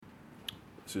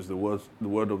This is the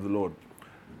word of the Lord.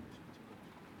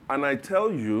 And I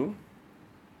tell you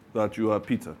that you are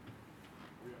Peter.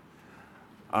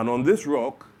 And on this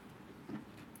rock,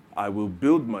 I will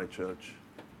build my church,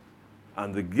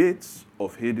 and the gates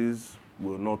of Hades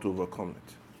will not overcome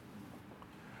it.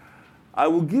 I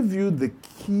will give you the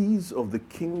keys of the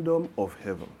kingdom of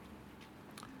heaven.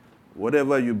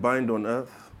 Whatever you bind on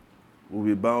earth will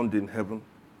be bound in heaven,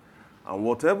 and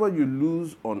whatever you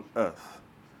loose on earth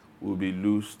will be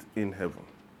loosed in heaven.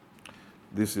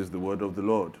 This is the word of the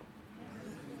Lord.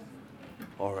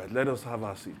 All right, let us have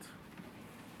our seat.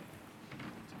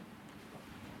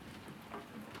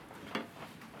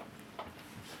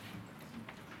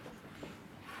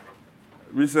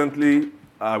 Recently,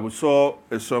 I saw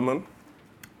a sermon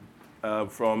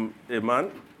from a man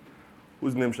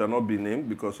whose name shall not be named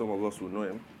because some of us will know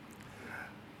him.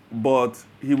 But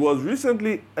he was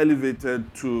recently elevated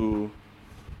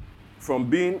from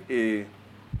being a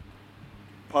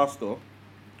pastor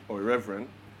or a reverend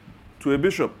to a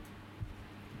bishop.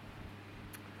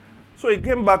 So he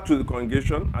came back to the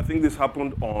congregation. I think this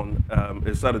happened on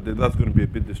a Saturday. That's going to be a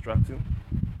bit distracting.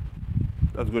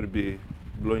 That's going to be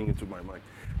blowing into my mind.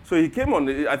 So he came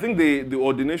on, I think the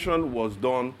ordination was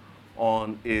done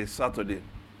on a Saturday.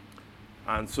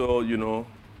 And so,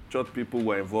 church people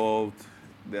were involved.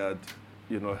 They had,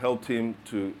 helped him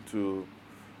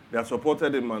they had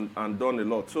supported him and done a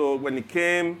lot. So when he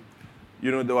came,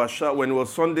 when it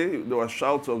was Sunday, there were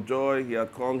shouts of joy. He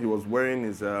had come, he was wearing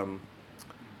his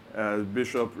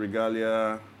bishop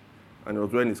regalia, and he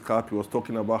was wearing his cap. He was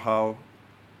talking about how,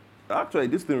 actually,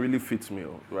 this thing really fits me,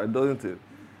 right, doesn't it?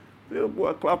 People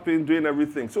were clapping, doing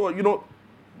everything. So,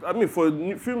 for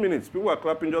a few minutes, people were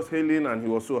clapping, just hailing, and he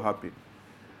was so happy.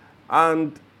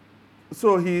 And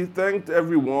so he thanked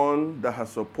everyone that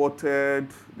has supported.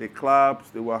 They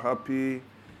clapped, they were happy.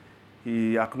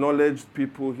 He acknowledged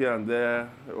people here and there.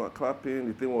 They were clapping.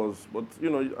 The thing was, but,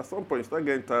 at some point, you start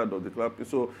getting tired of the clapping.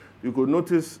 So you could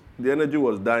notice the energy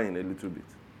was dying a little bit.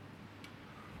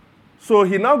 So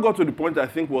he now got to the point I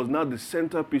think was now the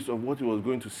centerpiece of what he was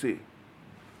going to say.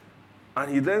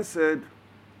 And he then said,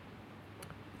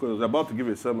 because he was about to give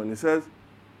a sermon, he says,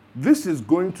 this is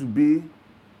going to be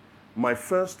my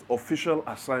first official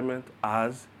assignment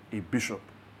as a bishop.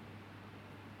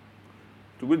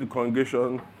 To which the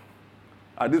congregation,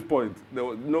 at this point, there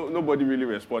was nobody really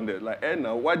responded. Like,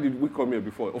 now, why did we come here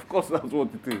before? Of course, that's what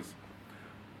it is.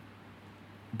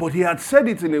 But he had said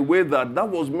it in a way that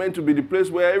was meant to be the place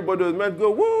where everybody was meant to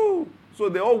go, woo! So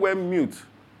they all went mute.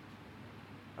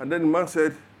 And then the man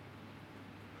said,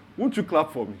 won't you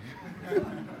clap for me?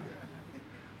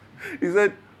 He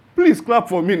said, please clap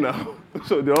for me now.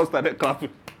 So they all started clapping.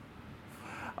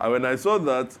 And when I saw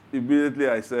that, immediately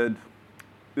I said,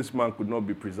 this man could not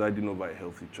be presiding over a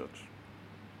healthy church.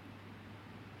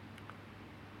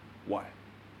 Why?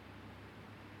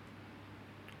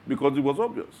 Because it was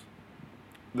obvious.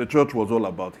 The church was all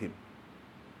about him.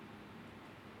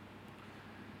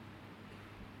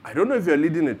 I don't know if you're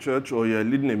leading a church or you're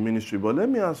leading a ministry, but let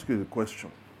me ask you the question.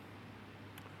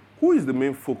 Who is the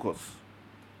main focus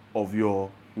of your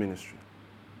ministry?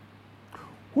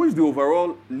 Who is the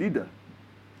overall leader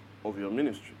of your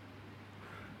ministry?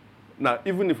 Now,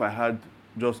 even if I had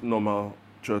just normal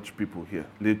church people here,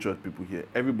 lay church people here,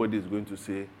 everybody is going to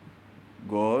say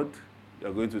God,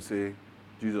 you're going to say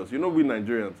Jesus. We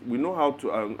Nigerians, we know how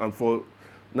to, and for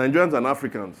Nigerians and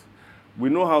Africans, we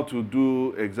know how to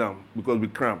do exam because we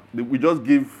cram. We just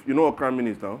give, what cramming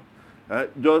is now?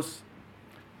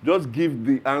 Just give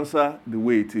the answer the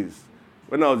way it is.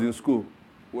 When I was in school,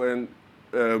 when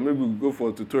maybe we go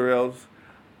for tutorials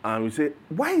and we say,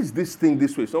 why is this thing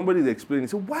this way? Somebody is explaining.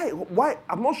 Say, why?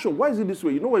 I'm not sure. Why is it this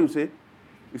way? You know what you say?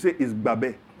 You say, it's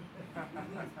babe.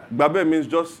 Babe means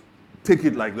just take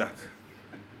it like that.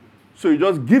 So you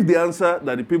just give the answer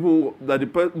that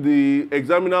the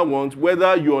examiner wants,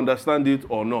 whether you understand it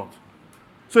or not.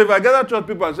 So if I gather church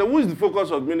people and say, who is the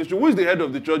focus of ministry? Who is the head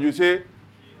of the church? You say,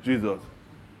 Jesus.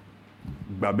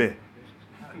 Babe.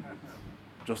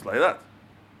 Just like that.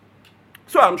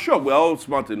 So I'm sure we're all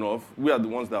smart enough. We are the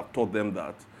ones that have taught them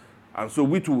that. And so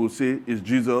we too will say, it's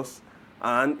Jesus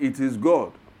and it is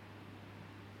God.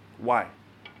 Why?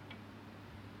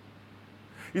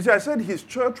 You see, I said his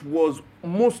church was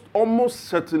almost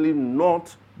certainly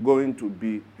not going to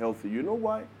be healthy. You know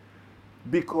why?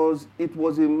 Because it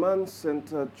was a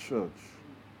man-centered church.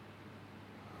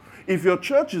 If your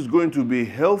church is going to be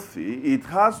healthy, it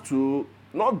has to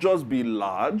not just be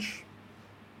large,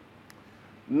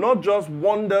 not just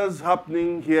wonders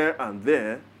happening here and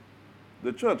there.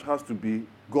 The church has to be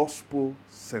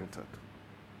gospel-centered.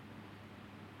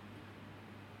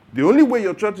 The only way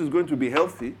your church is going to be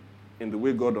healthy, in the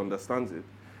way God understands it,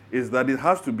 is that it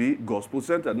has to be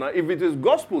gospel-centered. Now, if it is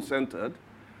gospel-centered,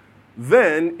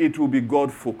 then it will be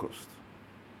God-focused.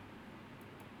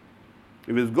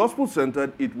 If it's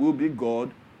gospel-centered, it will be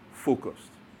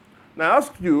God-focused. Now, I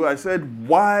asked you, I said,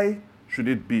 why should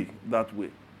it be that way?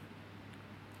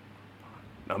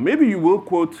 Now, maybe you will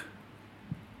quote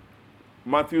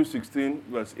Matthew 16,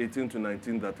 verse 18 to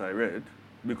 19 that I read,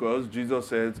 because Jesus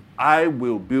says, I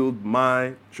will build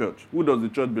my church. Who does the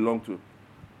church belong to?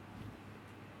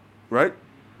 Right?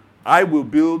 I will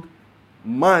build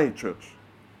my church.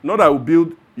 Not I will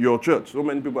build your church. So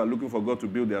many people are looking for God to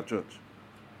build their church.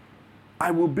 I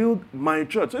will build my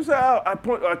church. So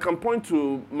I can point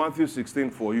to Matthew 16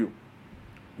 for you.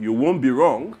 You won't be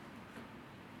wrong.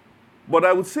 But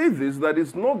I would say this, that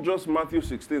it's not just Matthew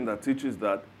 16 that teaches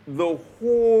that. The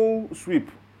whole sweep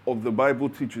of the Bible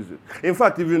teaches it. In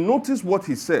fact, if you notice what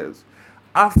he says,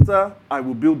 after I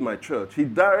will build my church, he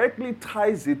directly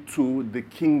ties it to the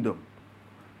kingdom.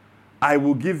 I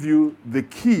will give you the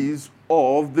keys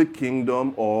of the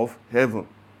kingdom of heaven.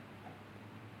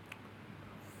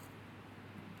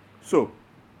 So,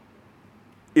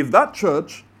 if that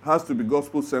church has to be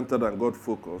gospel-centered and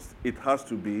God-focused, it has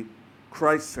to be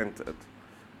Christ-centered,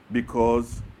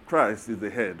 because Christ is the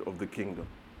head of the kingdom.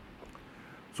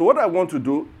 So what I want to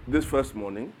do this first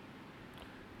morning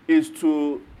is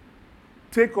to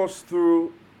take us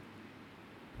through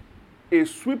a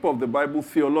sweep of the Bible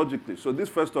theologically. So this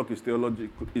first talk is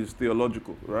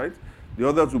theological, right? The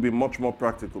others will be much more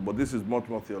practical, but this is much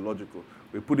more theological.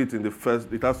 We put it in the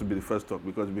first, it has to be the first talk,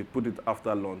 because we put it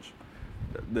after lunch.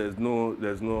 There's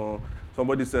no,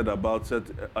 somebody said about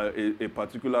a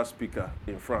particular speaker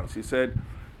in France. He said,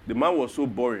 the man was so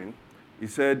boring. He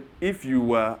said, if you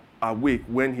were awake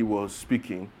when he was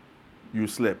speaking, you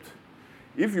slept.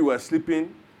 If you were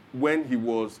sleeping when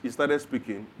he started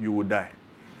speaking, you would die.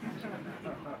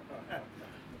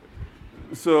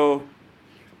 So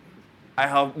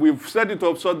we've set it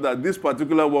up so that this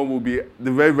particular one will be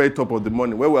the very, very top of the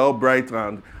morning, where we're all bright,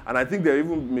 and I think there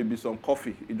even may be some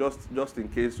coffee, just in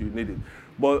case you need it.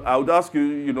 But I would ask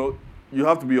you, you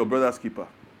have to be your brother's keeper,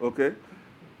 okay?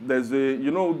 There's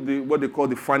what they call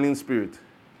the fanning spirit.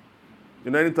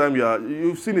 Anytime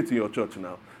you've seen it in your church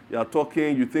now. You are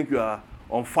talking, you think you are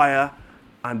on fire,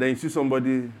 and then you see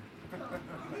somebody.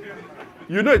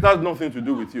 It has nothing to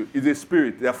do with you. It's a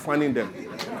spirit. They are fanning them.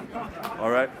 All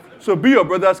right? So be your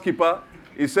brother's keeper.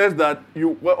 It says that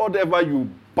whatever you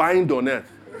bind on earth,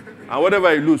 and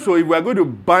whatever you lose. So if we are going to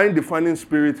bind the fanning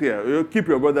spirit here, you keep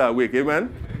your brother awake,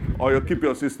 amen? Or you keep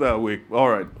your sister awake. All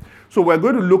right. So we're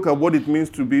going to look at what it means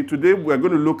to be. Today we're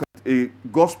going to look at a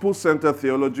gospel-centered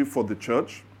theology for the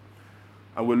church,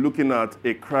 and we're looking at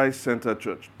a Christ-centered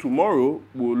church. Tomorrow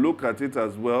we'll look at it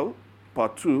as well,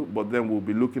 part 2, but then we'll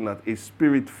be looking at a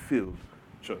spirit-filled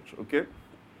church, okay?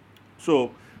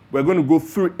 So we're going to go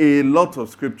through a lot of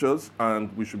scriptures,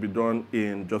 and we should be done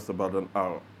in just about an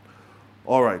hour.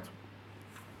 All right.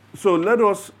 So let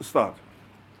us start.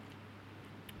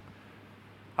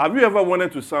 Have you ever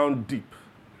wanted to sound deep?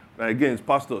 Now again, it's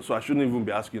pastor, so I shouldn't even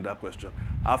be asking that question.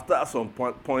 After some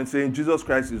point saying Jesus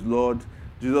Christ is Lord,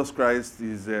 Jesus Christ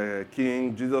is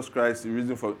King, Jesus Christ is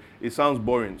risen for, it sounds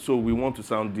boring, so we want to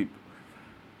sound deep.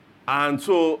 And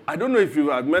so I don't know if you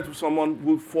have met someone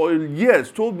who for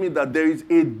years told me that there is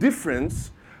a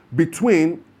difference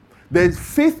between, there is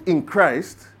faith in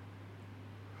Christ,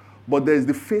 but there is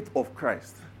the faith of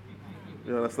Christ.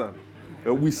 You understand?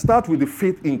 We start with the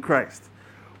faith in Christ,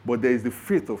 but there is the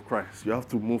faith of Christ. You have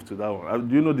to move to that one.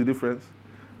 Do you know the difference?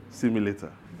 See me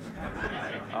later.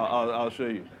 I'll show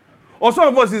you. Or some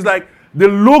of us is like the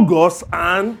Logos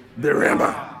and the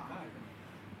Rhema.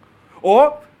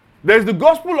 Or there's the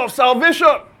gospel of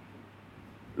salvation.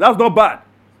 That's not bad.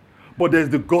 But there's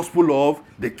the gospel of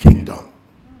the kingdom.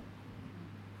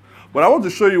 But I want to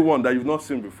show you one that you've not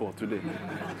seen before today.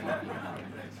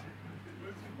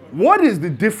 What is the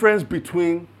difference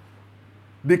between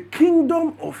the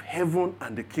kingdom of heaven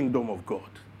and the kingdom of God?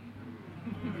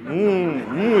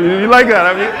 You like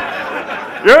that, have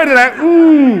you? You're already like,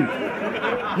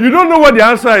 You don't know what the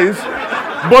answer is,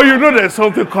 but you know there's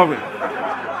something coming.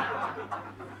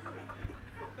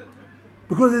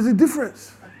 Because there's a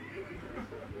difference.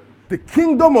 The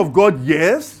kingdom of God,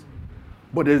 yes,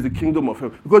 but there's the kingdom of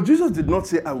heaven. Because Jesus did not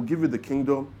say, I will give you the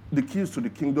kingdom, the keys to the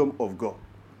kingdom of God.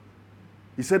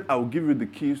 He said, I will give you the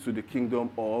keys to the kingdom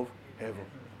of heaven.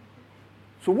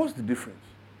 So what's the difference?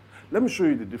 Let me show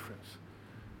you the difference.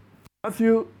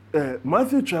 Matthew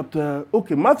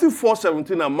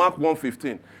 4:17 and Mark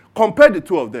 1:15. Compare the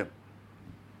two of them.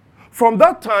 from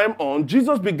that time on,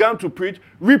 Jesus began to preach,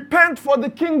 repent for the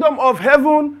kingdom of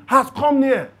heaven has come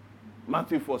near.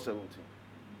 Matthew 4:17.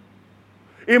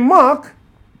 In Mark,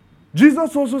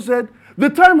 Jesus also said, the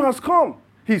time has come.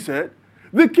 He said,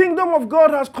 the kingdom of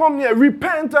God has come near.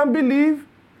 Repent and believe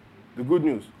the good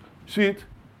news. See it?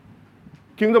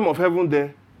 Kingdom of heaven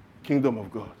there, kingdom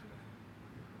of God.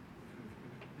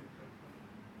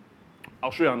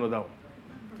 I'll show you another one.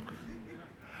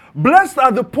 Blessed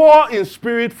are the poor in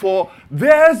spirit, for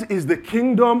theirs is the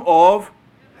kingdom of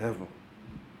heaven.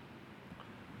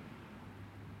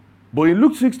 But in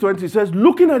Luke 6:20, it says,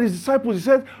 looking at his disciples, he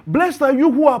says, blessed are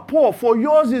you who are poor, for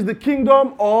yours is the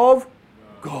kingdom of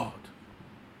God.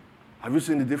 Have you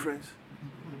seen the difference?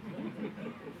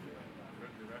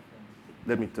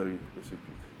 Let me tell you the secret.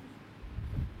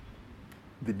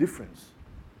 The difference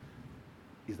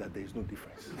is that there is no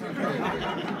difference.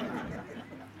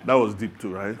 That was deep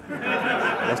too, right?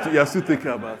 You're still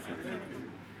thinking about it.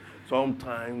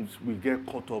 Sometimes we get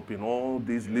caught up in all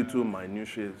these little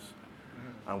minutiae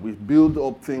and we build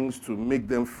up things to make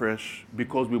them fresh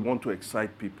because we want to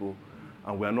excite people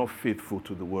and we are not faithful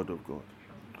to the word of God.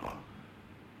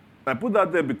 I put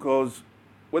that there because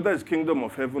whether it's kingdom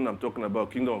of heaven I'm talking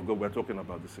about, kingdom of God, we're talking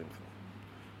about the same thing.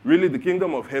 Really, the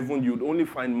kingdom of heaven, you'd only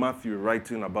find Matthew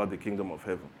writing about the kingdom of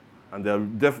heaven. And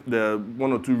there are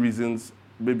one or two reasons,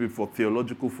 maybe for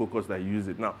theological focus, that he use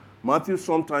it. Now, Matthew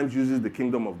sometimes uses the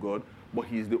kingdom of God, but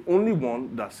he is the only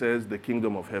one that says the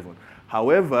kingdom of heaven.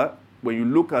 However, when you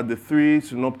look at the three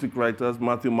synoptic writers,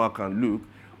 Matthew, Mark, and Luke,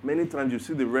 many times you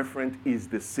see the referent is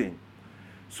the same.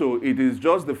 So it is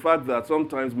just the fact that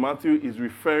sometimes Matthew is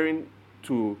referring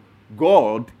to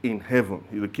God in heaven.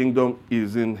 The kingdom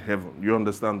is in heaven. You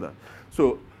understand that?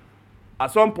 So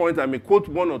at some point, I may quote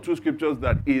one or two scriptures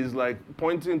that is like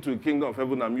pointing to the kingdom of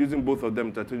heaven. I'm using both of them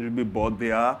interchangeably, but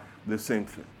they are the same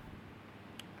thing.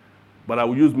 But I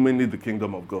will use mainly the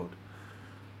kingdom of God.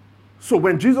 So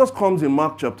when Jesus comes in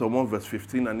Mark chapter 1, verse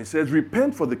 15, and he says,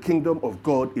 repent for the kingdom of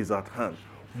God is at hand.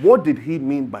 What did he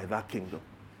mean by that kingdom?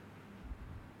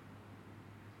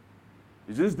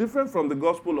 Is this different from the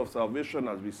gospel of salvation,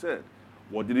 as we said?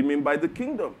 What did he mean by the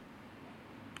kingdom?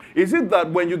 Is it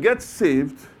that when you get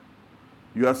saved,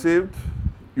 you are saved,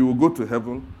 you will go to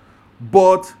heaven,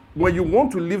 but when you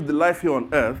want to live the life here on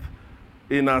earth,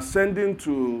 in ascending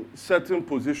to certain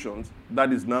positions,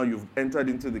 that is now you've entered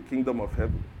into the kingdom of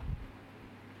heaven?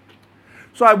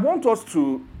 So I want us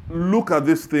to look at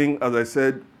this thing, as I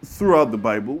said, throughout the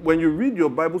Bible. When you read your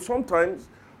Bible, sometimes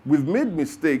we've made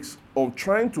mistakes of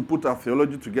trying to put our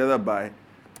theology together by,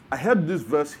 I heard this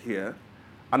verse here,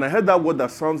 and I heard that word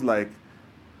that sounds like,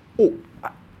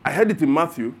 I heard it in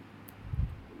Matthew,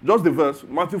 just the verse,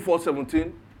 Matthew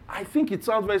 4:17. I think it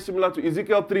sounds very similar to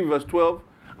Ezekiel 3, verse 12,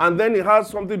 and then it has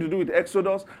something to do with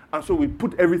Exodus, and so we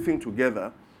put everything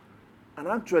together. And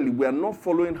actually, we are not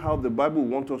following how the Bible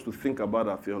wants us to think about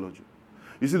our theology.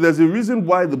 You see, there's a reason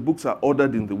why the books are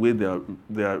ordered in the way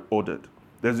they are ordered.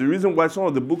 There's a reason why some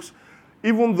of the books,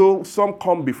 even though some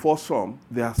come before some,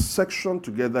 they are sectioned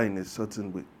together in a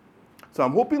certain way. So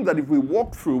I'm hoping that if we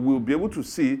walk through, we'll be able to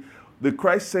see the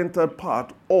Christ-centered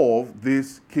part of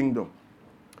this kingdom.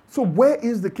 So where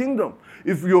is the kingdom?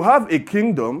 If you have a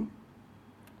kingdom,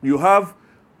 you have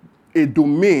a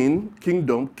domain,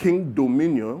 kingdom, king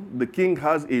dominion. The king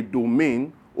has a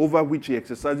domain over which he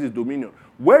exercises dominion.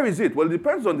 Where is it? Well, it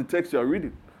depends on the text you are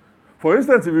reading. For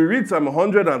instance, if you read Psalm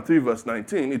 103, verse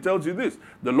 19, it tells you this: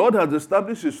 the Lord has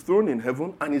established his throne in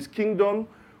heaven, and his kingdom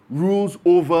rules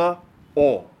over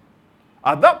all.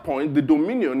 At that point, the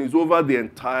dominion is over the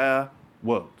entire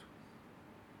world.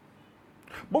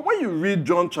 But when you read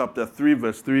John chapter 3,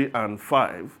 verse 3 and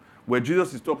 5, where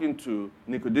Jesus is talking to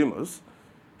Nicodemus,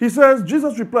 he says,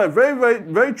 Jesus replied, very, very,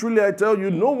 very truly I tell you,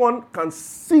 no one can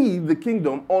see the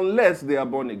kingdom unless they are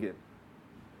born again.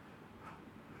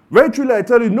 Very truly I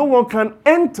tell you, no one can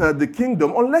enter the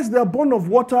kingdom unless they are born of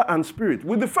water and spirit.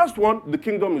 With the first one, the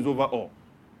kingdom is over all.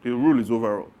 The rule is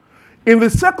over all. In the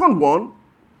second one,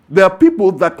 there are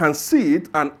people that can see it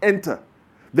and enter.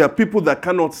 There are people that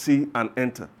cannot see and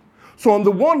enter. So on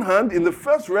the one hand, in the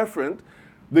first referent,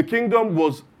 the kingdom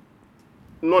was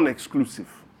non-exclusive.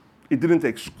 It didn't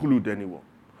exclude anyone.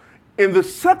 In the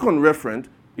second referent,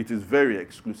 it is very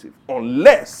exclusive.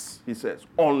 Unless, he says,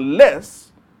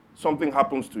 unless something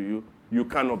happens to you, you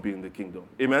cannot be in the kingdom.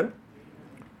 Amen?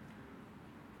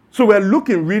 So we're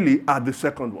looking really at the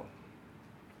second one.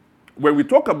 When we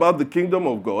talk about the kingdom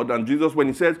of God and Jesus, when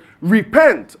he says,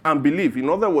 repent and believe, in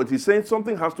other words, he's saying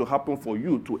something has to happen for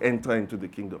you to enter into the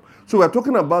kingdom. So we're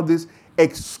talking about this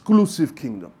exclusive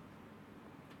kingdom.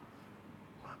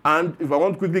 And if I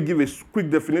want to quickly give a quick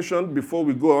definition before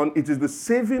we go on, it is the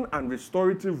saving and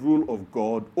restorative rule of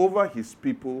God over his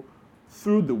people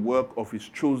through the work of his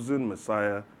chosen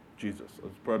Messiah, Jesus.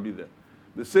 It's probably there.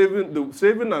 The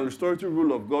saving and restorative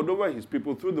rule of God over his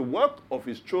people through the work of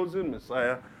his chosen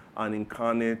Messiah and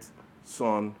incarnate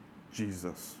Son,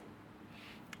 Jesus.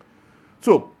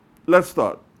 So, let's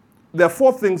start. There are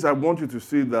 4 things I want you to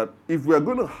see that if we are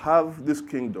going to have this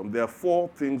kingdom, there are 4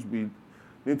 things we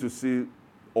need to see,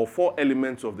 or 4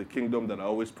 elements of the kingdom that are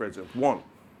always present. 1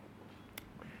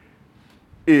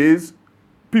 is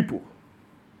people.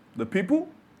 The people.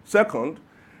 2nd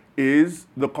is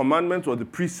the commandments or the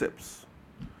precepts.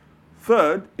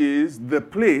 3rd is the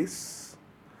place.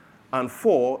 And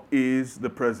 4 is the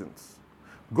presence.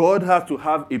 God has to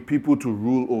have a people to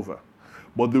rule over.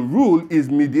 But the rule is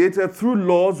mediated through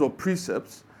laws or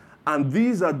precepts, and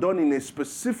these are done in a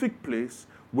specific place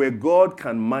where God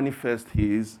can manifest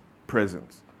his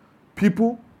presence.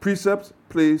 People, precepts,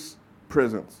 place,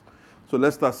 presence. So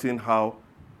let's start seeing how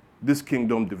this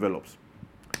kingdom develops.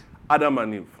 Adam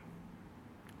and Eve,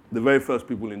 the very first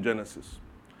people in Genesis.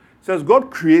 It says God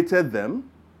created them,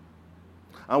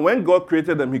 and when God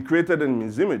created them, he created them in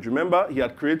his image. Remember, he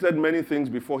had created many things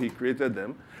before he created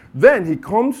them. Then he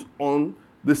comes on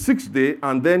the 6th day,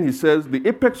 and then he says the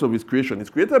apex of his creation. He's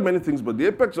created many things, but the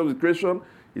apex of his creation,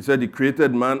 he said he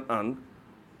created man and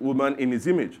woman in his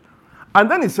image. And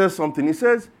then he says something. He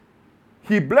says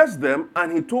he blessed them,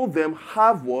 and he told them,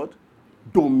 have what?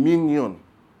 Dominion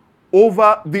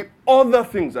over the other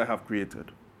things I have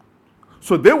created.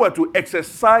 So they were to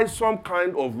exercise some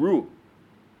kind of rule.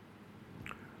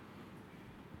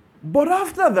 But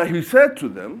after that, he said to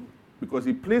them, because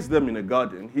he placed them in a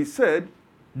garden, he said,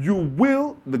 you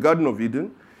will, the Garden of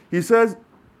Eden, he says,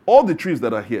 all the trees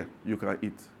that are here, you can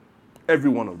eat. Every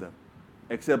one of them,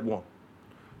 except one.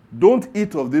 Don't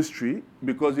eat of this tree,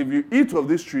 because if you eat of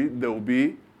this tree, there will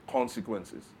be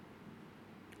consequences.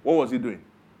 What was he doing?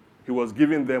 He was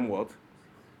giving them what?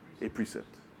 A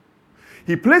precept.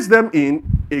 He placed them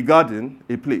in a garden,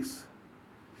 a place.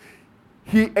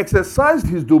 He exercised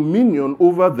his dominion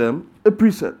over them, a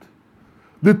precept.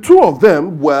 The 2 of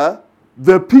them were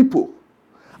the people.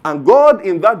 And God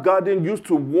in that garden used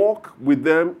to walk with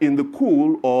them in the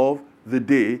cool of the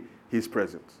day, his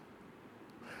presence.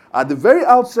 At the very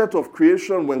outset of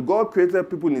creation, when God created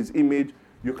people in his image,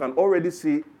 you can already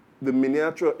see the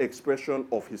miniature expression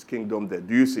of his kingdom there.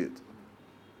 Do you see it?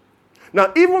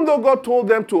 Now, even though God told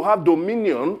them to have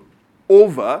dominion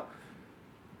over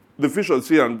the fish of the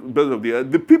sea and birds of the air,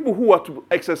 the people who were to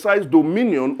exercise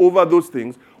dominion over those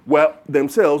things were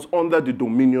themselves under the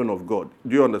dominion of God.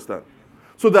 Do you understand?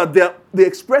 So that the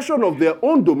expression of their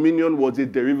own dominion was a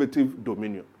derivative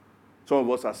dominion. Some of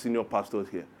us are senior pastors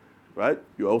here, right?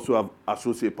 You also have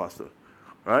associate pastor,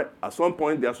 right? At some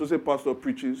point, the associate pastor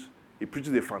preaches. He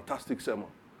preaches a fantastic sermon.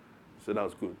 So that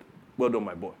was good. Well done,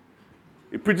 my boy.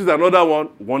 He preaches another one,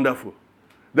 wonderful.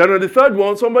 Then on the 3rd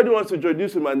one, somebody wants to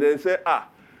introduce him and then say,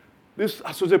 this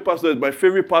associate pastor is my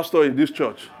favorite pastor in this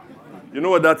church. You know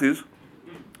what that is?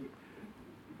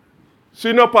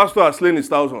 Senior pastor has slain his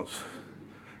thousands.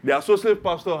 The associate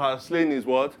pastor has slain his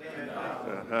what?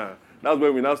 That's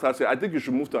when we now start saying, I think you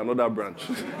should move to another branch.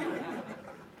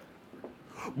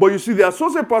 But you see, the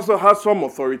associate pastor has some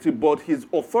authority, but his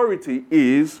authority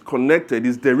is connected,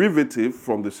 is derivative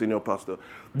from the senior pastor.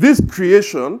 This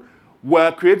creation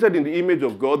were created in the image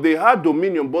of God. They had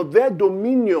dominion, but their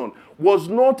dominion was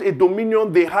not a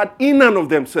dominion they had in and of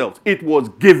themselves. It was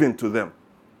given to them.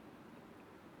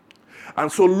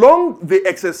 And so long they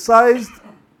exercised,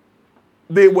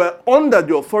 they were under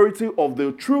the authority of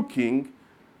the true king,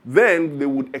 then they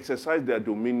would exercise their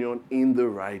dominion in the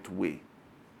right way.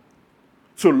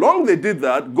 So long they did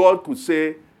that, God could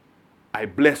say, I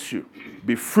bless you,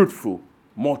 be fruitful,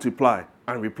 multiply,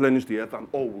 and replenish the earth, and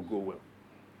all will go well.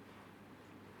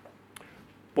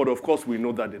 But of course, we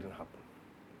know that didn't happen.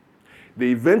 They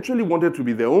eventually wanted to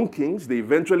be their own kings. They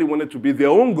eventually wanted to be their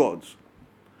own gods.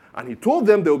 And he told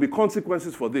them there will be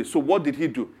consequences for this. So what did he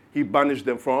do? He banished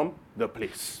them from the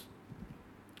place.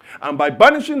 And by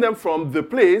banishing them from the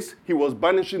place, he was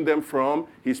banishing them from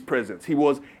his presence. He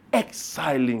was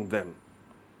exiling them.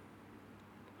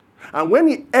 And when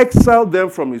he exiled them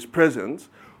from his presence,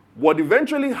 what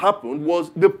eventually happened was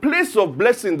the place of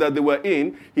blessing that they were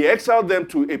in, he exiled them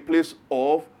to a place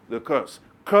of the curse.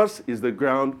 Curse is the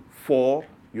ground for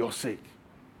your sake.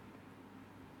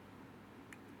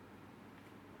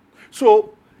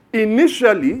 So,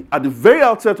 initially, at the very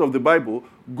outset of the Bible,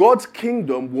 God's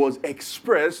kingdom was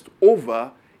expressed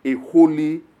over a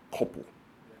holy couple.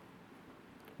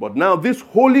 But now this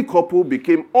holy couple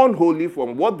became unholy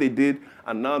from what they did,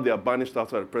 and now they are banished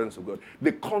outside the presence of God.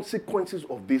 The consequences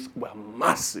of this were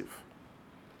massive.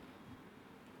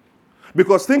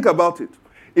 Because think about it.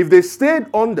 If they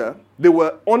they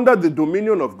were under the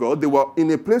dominion of God, they were in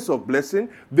a place of blessing,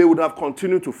 they would have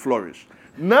continued to flourish.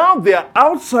 Now they are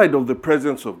outside of the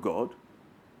presence of God.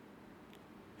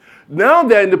 Now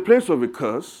they are in the place of a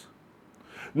curse.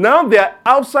 Now they are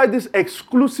outside this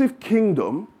exclusive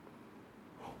kingdom.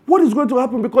 What is going to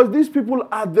happen? Because these people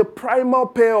are the primal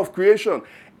pair of creation.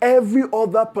 Every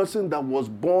other person that was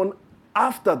born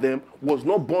after them was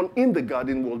not born in the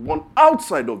garden, was born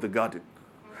outside of the garden.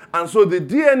 And so the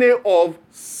DNA of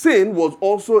sin was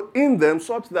also in them,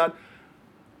 such that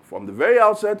from the very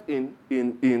outset,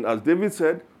 as David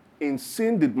said, in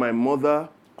sin did my mother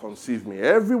conceive me.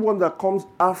 Everyone that comes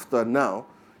after now,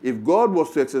 if God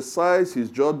was to exercise his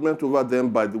judgment over them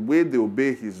by the way they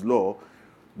obey his law,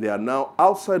 they are now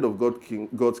outside of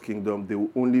God's kingdom. They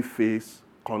will only face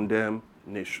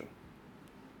condemnation.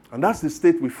 And that's the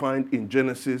state we find in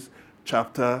Genesis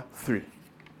chapter 3.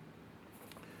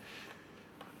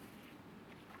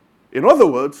 In other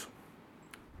words,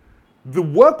 the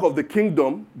work of the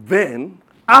kingdom then,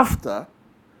 after,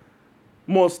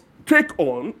 must take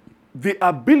on the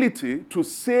ability to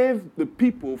save the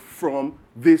people from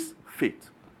this fate.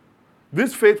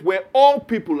 This fate where all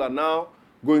people are now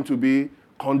going to be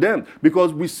condemned.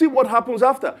 Because we see what happens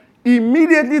after.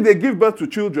 Immediately they give birth to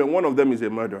children, one of them is a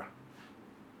murderer.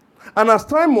 And as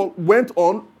time went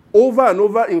on, over and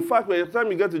over, in fact, by the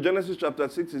time you get to Genesis chapter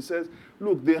 6, it says,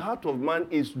 look, the heart of man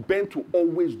is bent to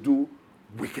always do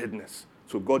wickedness.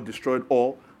 So God destroyed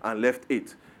all and left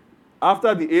 8.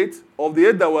 After the 8, of the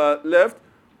 8 that were left,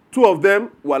 2 of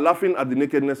them were laughing at the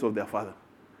nakedness of their father.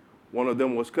 One of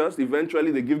them was cursed.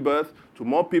 Eventually, they give birth to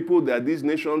more people. There are these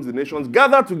nations. The nations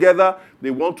gather together.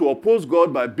 They want to oppose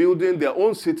God by building their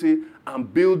own city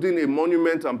and building a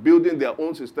monument and building their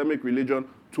own systemic religion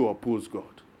to oppose God.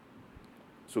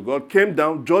 So God came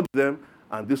down, judged them,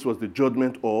 and this was the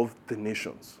judgment of the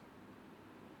nations.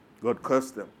 God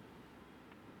cursed them.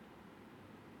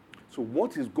 So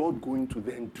what is God going to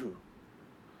then do?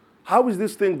 How is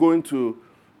this thing going to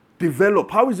develop?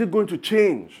 How is it going to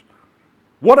change?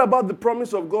 What about the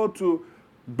promise of God to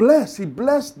bless? He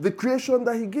blessed the creation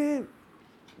that he gave,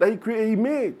 that he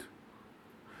made.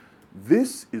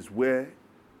 This is where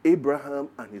Abraham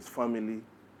and his family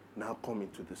now come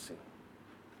into the scene.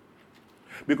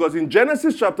 Because in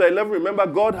Genesis chapter 11, remember,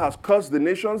 God has cursed the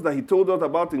nations that he told us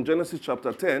about in Genesis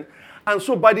chapter 10. And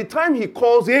so by the time he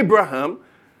calls Abraham,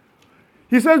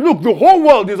 he says, look, the whole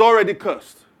world is already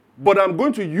cursed, but I'm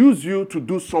going to use you to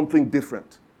do something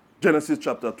different. Genesis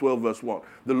chapter 12, verse 1.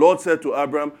 The Lord said to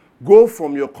Abraham, go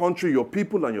from your country, your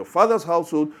people, and your father's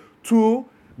household to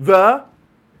the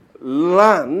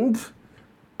land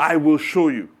I will show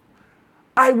you.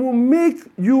 I will make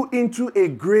you into a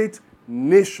great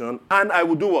nation, and I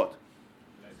will do what?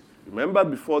 Remember,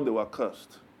 before they were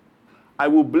cursed. I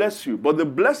will bless you, but the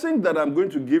blessing that I'm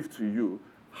going to give to you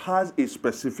has a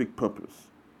specific purpose.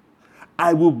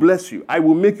 I will bless you. I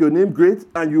will make your name great,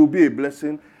 and you will be a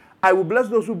blessing. I will bless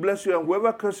those who bless you, and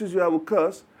whoever curses you, I will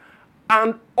curse.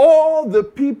 And all the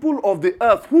people of the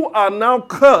earth who are now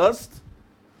cursed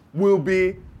will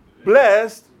be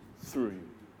blessed through you.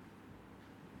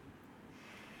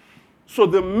 So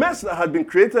the mess that had been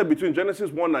created between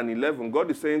Genesis 1 and 11,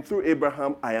 God is saying, through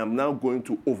Abraham, I am now going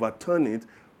to overturn it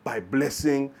by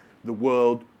blessing the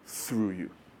world through you.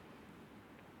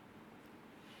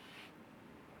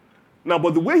 Now,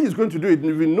 but the way he's going to do it, if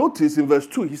you notice in verse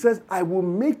 2, he says, I will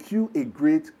make you a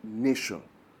great nation.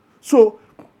 So,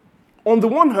 on the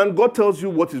one hand, God tells you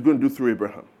what he's going to do through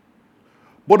Abraham.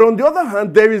 But on the other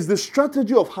hand, there is the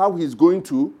strategy of how he's going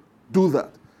to do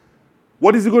that.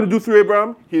 What is he going to do through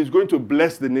Abraham? He is going to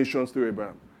bless the nations through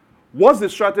Abraham. What's the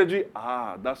strategy?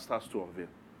 That starts to unveil.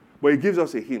 But he gives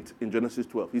us a hint in Genesis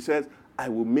 12. He says, I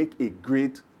will make a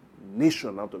great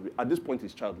nation out of you. At this point,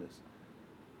 he's childless.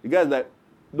 The guy's like,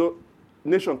 no,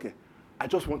 nation care. I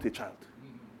just want a child.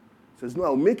 He says, no,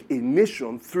 I'll make a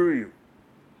nation through you.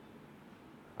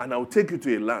 And I'll take you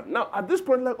to a land. Now, at this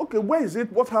point, like, okay, where is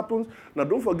it? What happens? Now,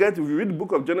 don't forget, if you read the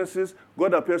book of Genesis,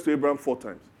 God appears to Abraham 4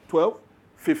 times. 12,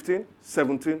 15,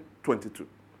 17, 22.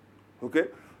 Okay?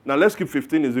 Now, let's keep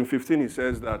 15. In 15, he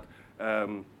says that I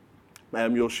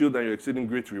am your shield and your exceeding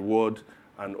great reward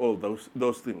and all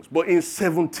those things. But in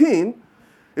 17,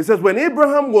 it says, when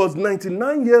Abraham was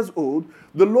 99 years old,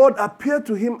 the Lord appeared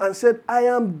to him and said, I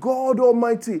am God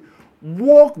Almighty.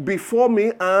 Walk before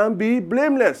me and be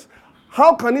blameless.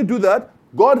 How can he do that?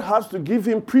 God has to give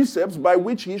him precepts by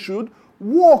which he should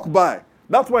walk by.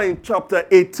 That's why in chapter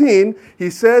 18, he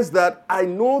says that I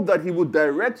know that he will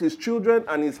direct his children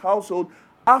and his household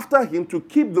after him to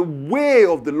keep the way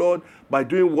of the Lord by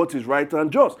doing what is right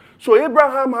and just. So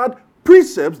Abraham had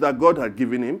precepts that God had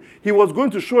given him. He was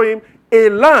going to show him a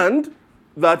land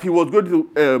that he was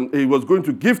going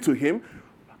to give to him,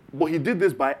 but he did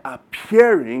this by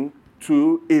appearing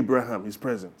to Abraham, his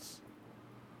presence.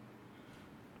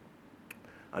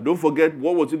 And don't forget,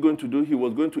 what was he going to do? He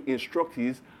was going to instruct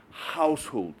his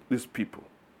household, these people.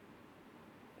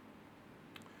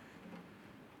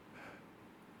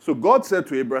 So God said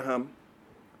to Abraham,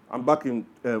 I'm back in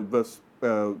verse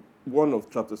 1 of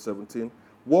chapter 17,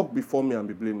 walk before me and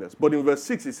be blameless. But in verse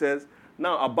 6 he says,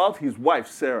 now about his wife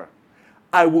Sarah,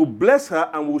 I will bless her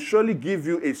and will surely give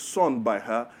you a son by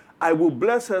her. I will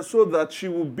bless her so that she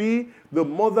will be the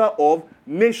mother of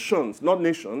nations, not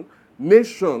nation,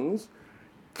 nations.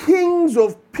 Kings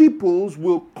of peoples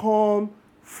will come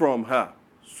from her.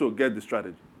 So get the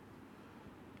strategy.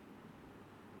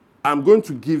 I'm going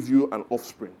to give you an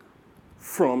offspring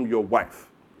from your wife,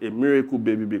 a miracle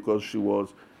baby, because she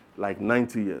was like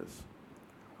 90 years.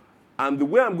 And the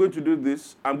way I'm going to do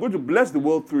this, I'm going to bless the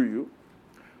world through you,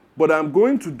 but I'm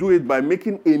going to do it by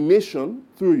making a nation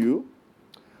through you,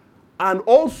 and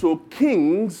also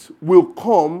kings will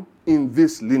come in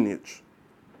this lineage.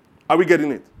 Are we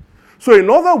getting it? So in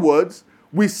other words,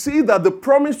 we see that the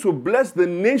promise to bless the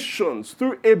nations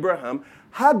through Abraham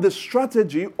had the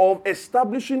strategy of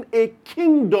establishing a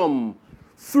kingdom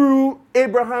through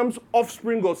Abraham's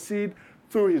offspring or seed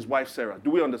through his wife Sarah. Do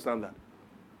we understand that?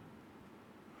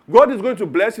 God is going to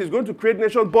bless, he's going to create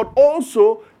nations, but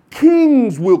also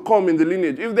kings will come in the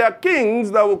lineage. If there are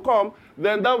kings that will come,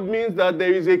 then that means that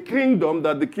there is a kingdom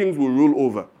that the kings will rule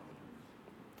over.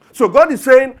 So God is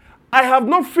saying, I have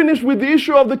not finished with the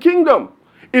issue of the kingdom.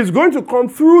 It's going to come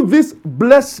through this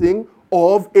blessing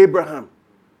of Abraham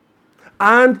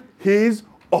and his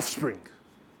offspring.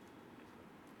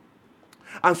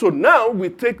 And so now we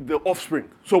take the offspring.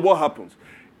 So what happens?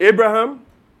 Abraham,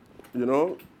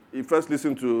 he first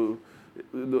listened to,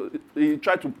 he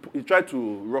tried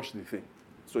to rush the thing.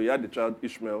 So he had the child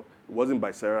Ishmael. It wasn't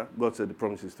by Sarah. God said the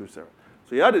promise is through Sarah.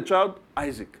 So he had a child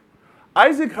Isaac.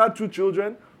 Isaac had 2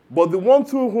 children, but the one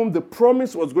through whom the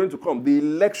promise was going to come, the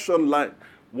election line,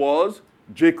 was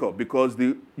Jacob, because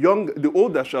the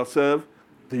older shall serve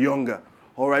the younger.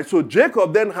 All right, so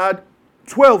Jacob then had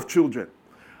 12 children.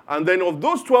 And then of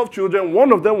those 12 children,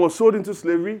 one of them was sold into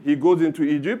slavery. He goes into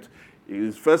Egypt. He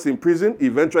is first in prison,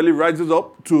 eventually rises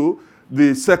up to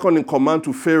the second in command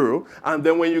to Pharaoh. And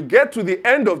then when you get to the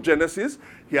end of Genesis,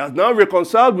 he has now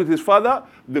reconciled with his father.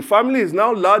 The family is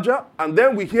now larger. And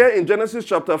then we hear in Genesis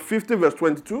chapter 50, verse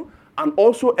 22, and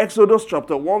also Exodus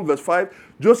chapter 1, verse 5,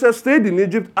 Joseph stayed in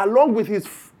Egypt along with his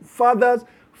father's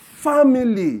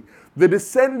family. The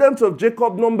descendants of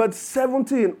Jacob numbered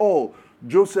 70 in all.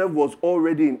 Joseph was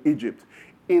already in Egypt.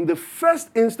 In the first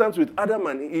instance with Adam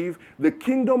and Eve, the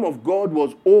kingdom of God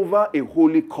was over a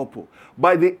holy couple.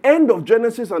 By the end of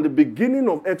Genesis and the beginning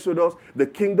of Exodus, the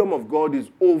kingdom of God is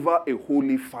over a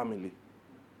holy family.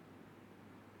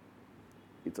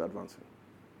 It's advancing.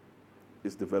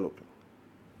 It's developing.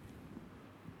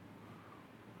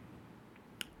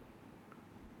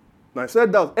 Now I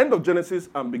said that was end of Genesis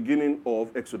and beginning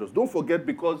of Exodus. Don't forget,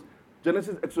 because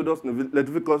Genesis, Exodus,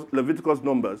 Leviticus,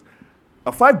 Numbers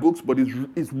are 5 books, but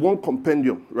it's one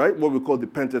compendium, right? What we call the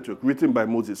Pentateuch, written by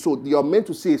Moses. So you are meant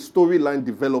to see a storyline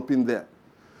developing there.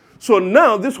 So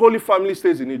now this holy family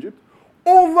stays in Egypt.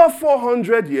 Over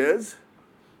 400 years,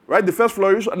 right? The first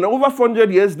flourish, and over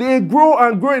 400 years, they grow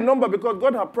and grow in number because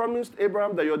God had promised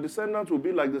Abraham that your descendants will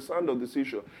be like the sand of the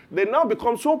seashore. They now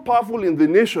become so powerful in the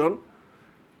nation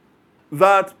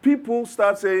that people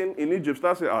start saying, in Egypt,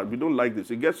 we don't like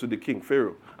this. It gets to the king,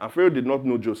 Pharaoh. And Pharaoh did not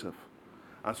know Joseph.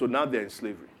 And so now they're in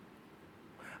slavery.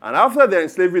 And after they're in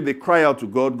slavery, they cry out to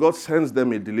God. God sends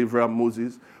them a deliverer,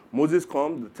 Moses. Moses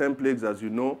comes, the 10 plagues, as you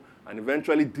know, and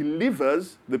eventually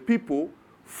delivers the people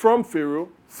from Pharaoh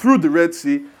through the Red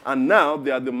Sea. And now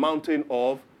they are the mountain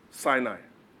of Sinai.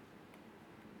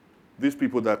 These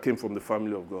people that came from the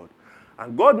family of God.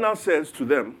 And God now says to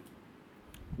them,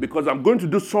 because I'm going to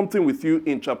do something with you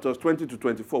in chapters 20 to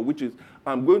 24, which is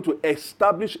I'm going to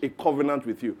establish a covenant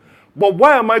with you. But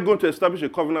why am I going to establish a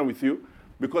covenant with you?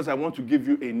 Because I want to give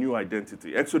you a new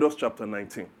identity. Exodus chapter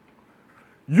 19.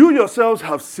 You yourselves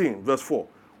have seen, verse 4,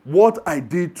 what I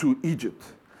did to Egypt,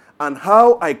 and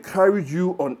how I carried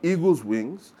you on eagle's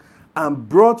wings and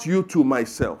brought you to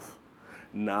myself.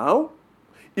 Now,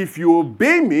 if you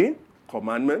obey me,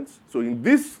 commandments. So in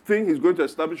this thing, he's going to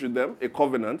establish with them a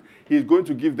covenant. He's going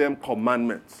to give them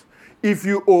commandments. if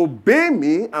you obey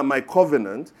me and my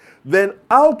covenant, then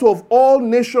out of all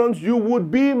nations you would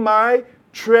be my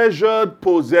treasured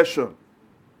possession.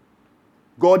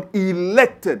 God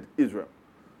elected Israel.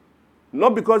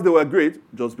 Not because they were great,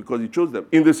 just because he chose them.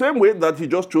 In the same way that he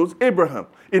just chose Abraham.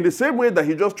 In the same way that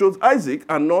he just chose Isaac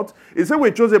and not, in the same way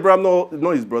he chose Abraham,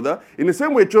 not his brother. In the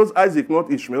same way he chose Isaac, not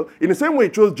Ishmael. In the same way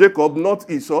he chose Jacob, not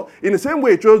Esau. In the same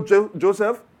way he chose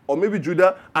Joseph, or maybe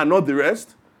Judah, and not the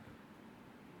rest.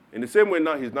 In the same way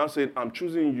now, he's now saying, I'm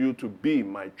choosing you to be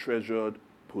my treasured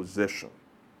possession.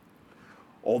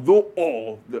 Although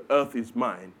all the earth is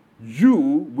mine, you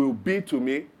will be to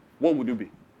me, what would you be?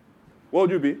 What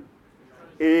would you be?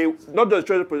 Not just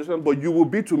treasured possession, but you will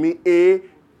be to me a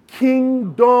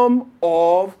kingdom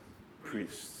of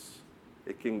priests.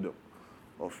 A kingdom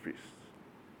of priests.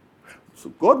 So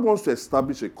God wants to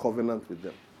establish a covenant with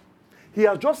them. He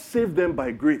has just saved them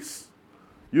by grace.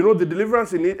 You know, the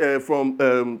deliverance from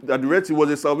at the Red Sea was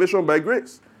a salvation by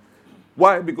grace.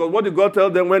 Why? Because what did God tell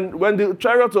them when the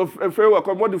chariots of Pharaoh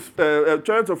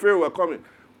were coming?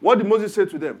 What did Moses say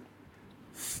to them?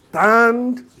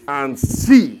 Stand and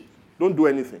see. Don't do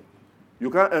anything. You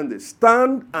can't end it.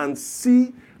 Stand and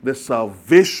see the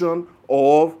salvation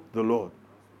of the Lord.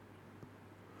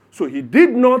 So he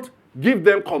did not give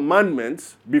them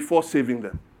commandments before saving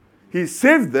them. He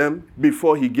saved them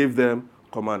before he gave them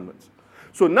commandments.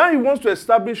 So now he wants to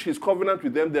establish his covenant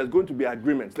with them. There's going to be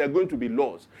agreements. There are going to be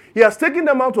laws. He has taken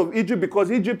them out of Egypt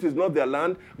because Egypt is not their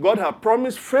land. God had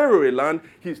promised Pharaoh a land.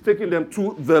 He's taking them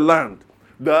to the land,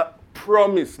 the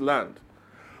promised land.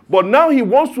 But now he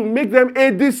wants to make them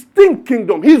a distinct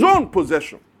kingdom, his own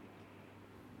possession.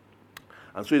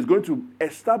 And so he's going to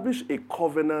establish a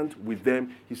covenant with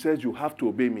them. He says, you have to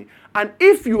obey me. And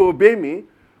if you obey me,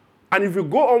 and if you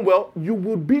go on well, you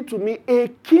will be to me a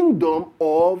kingdom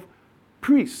of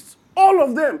priests. All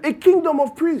of them, a kingdom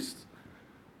of priests.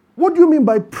 What do you mean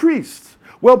by priests?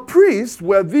 Well, priests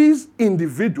were these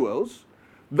individuals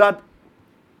that,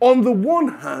 on the one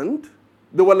hand,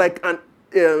 they were like an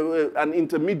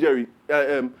intermediary.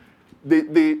 An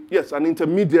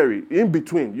intermediary in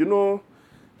between. You know,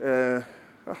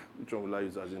 which one will I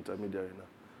use as intermediary now?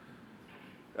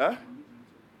 Huh?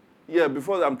 Yeah,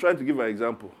 before I'm trying to give an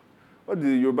example. What do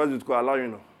the Yorubas call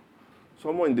alayino?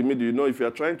 Someone in the middle, you know, if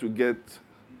you're trying to get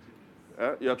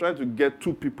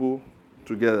two people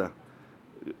together,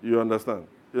 you understand?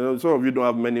 You know, some of you don't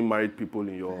have many married people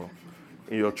in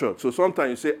your church. So sometimes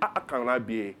you say, can I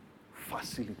be a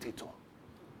facilitator?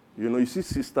 You know, you see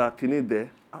sister Kenny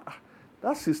there,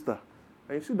 that sister.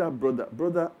 And you see that brother,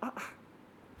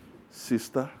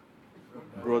 sister,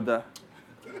 brother.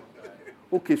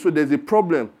 Okay, so there's a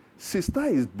problem. Sister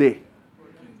is there.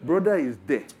 Brother is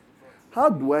there. How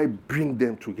do I bring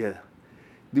them together?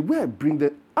 The way I bring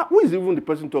them, who is even the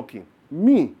person talking?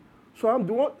 Me. So I'm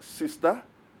the one, sister,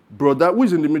 brother, who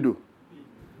is in the middle?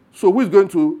 So who is going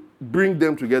to bring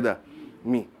them together?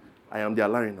 Me. I am the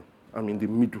aligner. I'm in the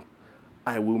middle.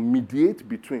 I will mediate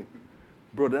between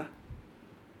brother,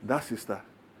 that sister.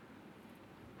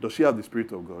 Does she have the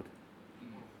Spirit of God?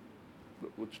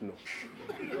 Which no.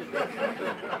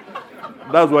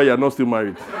 That's why you're not still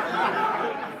married.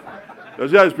 Does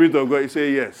she have the Spirit of God? You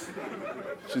say yes.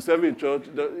 She's serving in church.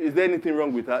 Is there anything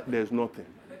wrong with her? There's nothing.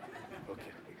 Okay.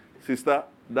 Sister,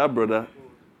 that brother,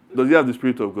 does he have the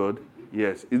Spirit of God?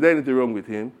 Yes. Is there anything wrong with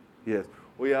him? Yes.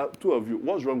 Oh yeah, two of you.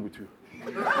 What's wrong with you?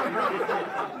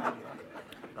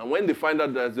 And when they find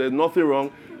out that there's nothing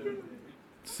wrong,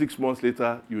 6 months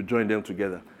later, you join them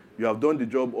together. You have done the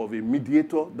job of a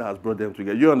mediator that has brought them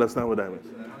together. You understand what I mean?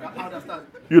 I understand.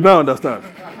 You now understand.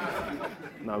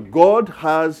 Now, God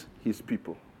has his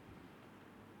people.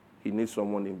 He needs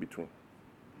someone in between.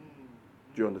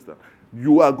 Do you understand?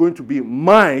 You are going to be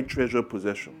my treasured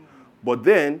possession. But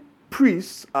then,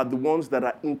 priests are the ones that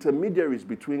are intermediaries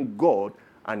between God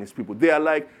and his people. They are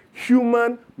like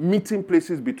human meeting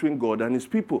places between God and his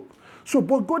people. So,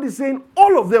 but God is saying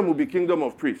all of them will be kingdom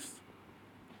of priests.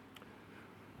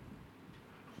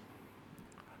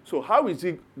 So how is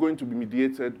it going to be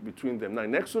mediated between them? Now,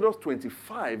 in Exodus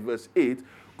 25, verse 8,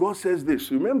 God says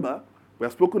this. Remember, we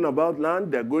have spoken about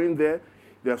land. They're going there.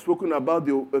 They have spoken about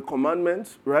the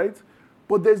commandments, right?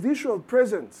 But there's the issue of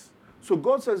presence. So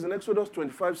God says in Exodus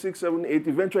 25, 6, 7, 8,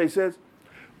 eventually he says,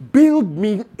 build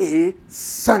me a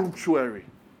sanctuary.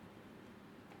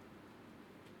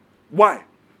 Why?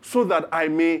 So that I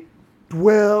may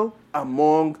dwell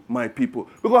among my people.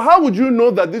 Because how would you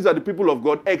know that these are the people of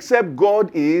God except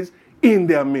God is in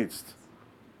their midst?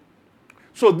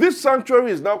 So this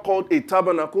sanctuary is now called a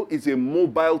tabernacle. It's a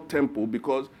mobile temple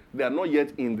because They are not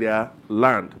yet in their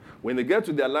land. When they get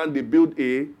to their land, they build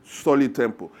a solid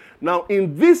temple. Now,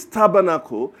 in this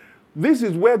tabernacle, this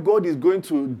is where God is going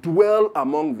to dwell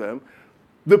among them.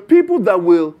 The people that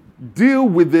will deal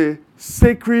with the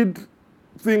sacred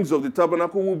things of the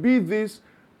tabernacle will be these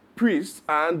priests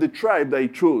and the tribe that he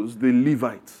chose, the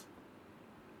Levites.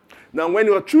 Now, when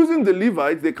you are choosing the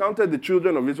Levites, they counted the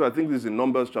children of Israel. I think this is in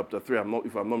Numbers chapter 3,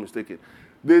 if I'm not mistaken.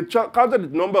 They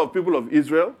counted the number of people of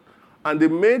Israel, and they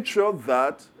made sure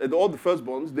that, all the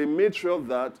firstborns, they made sure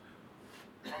that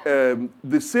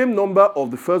the same number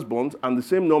of the firstborns and the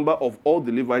same number of all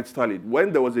the Levites tallied.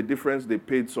 When there was a difference, they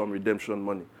paid some redemption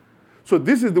money. So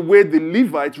this is the way the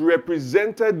Levites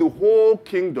represented the whole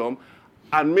kingdom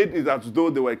and made it as though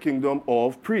they were a kingdom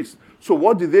of priests. So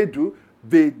what did they do?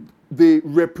 They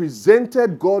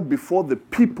represented God before the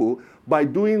people by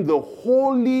doing the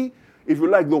holy, if you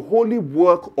like, the holy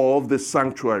work of the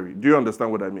sanctuary. Do you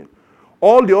understand what I mean?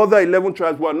 All the other 11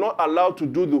 tribes were not allowed to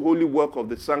do the holy work of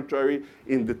the sanctuary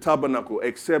in the tabernacle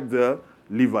except the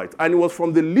Levites. And it was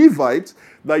from the Levites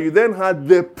that you then had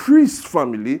the priest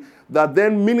family that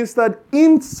then ministered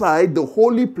inside the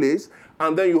holy place,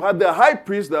 and then you had the high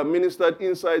priest that ministered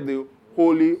inside the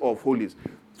Holy of Holies.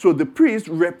 So the priest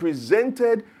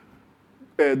represented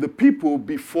the people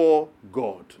before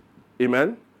God.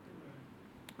 Amen?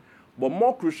 But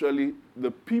more crucially,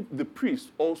 the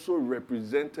priest also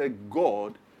represented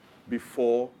God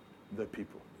before the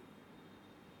people.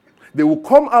 They will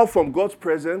come out from God's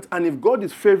presence, and if God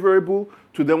is favorable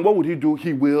to them, what would he do?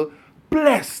 He will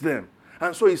bless them.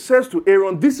 And so he says to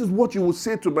Aaron, this is what you will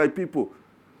say to my people.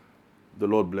 The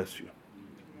Lord bless you.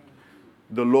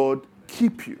 The Lord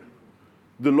keep you.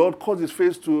 The Lord cause his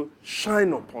face to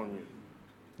shine upon you.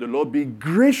 The Lord be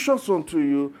gracious unto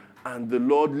you, and the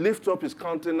Lord lift up his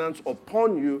countenance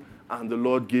upon you, and the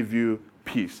Lord give you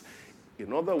peace.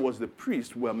 In other words, the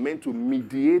priests were meant to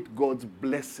mediate God's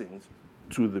blessings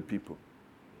to the people.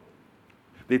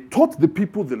 They taught the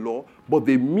people the law, but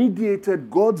they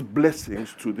mediated God's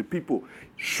blessings to the people,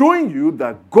 showing you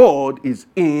that God is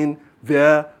in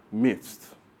their midst.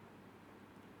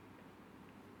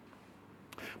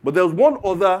 But there's one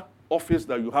other office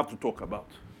that you have to talk about.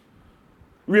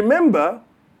 Remember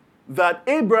that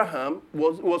Abraham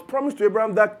was promised to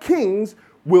Abraham that kings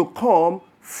will come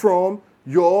from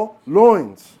your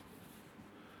loins.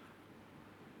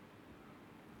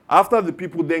 After the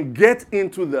people then get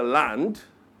into the land,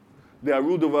 they are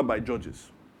ruled over by judges.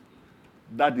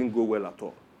 That didn't go well at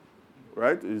all.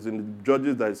 Right? It's in the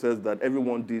Judges that it says that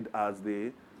everyone did as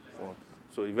they want.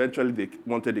 So eventually they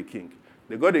wanted a king.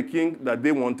 They got a king that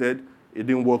they wanted. It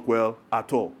didn't work well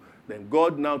at all. Then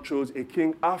God now chose a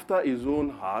king after his own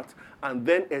heart and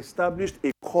then established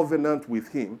a covenant with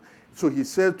him. So he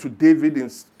said to David in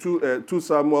 2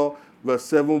 Samuel verse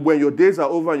 7, when your days are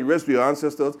over and you rest with your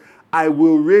ancestors, I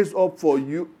will raise up for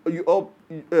I will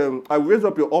raise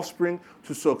up your offspring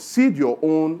to succeed your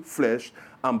own flesh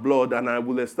and blood, and I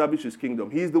will establish his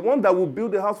kingdom. He is the one that will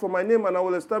build a house for my name, and I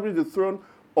will establish the throne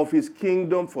of his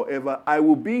kingdom forever. I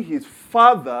will be his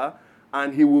father,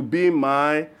 and he will be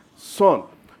my son.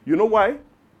 You know why?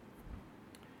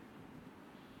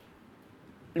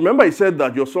 Remember he said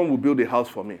that your son will build a house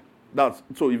for me.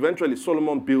 So eventually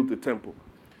Solomon built the temple.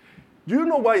 Do you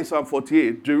know why in Psalm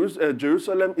 48,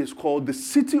 Jerusalem is called the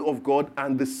city of God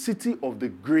and the city of the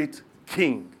great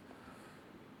king?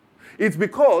 It's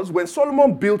because when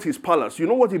Solomon built his palace, you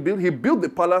know what he built? He built the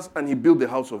palace and he built the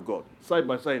house of God, side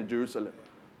by side in Jerusalem.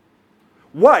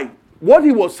 Why? What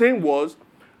he was saying was,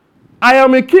 I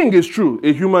am a king, it's true,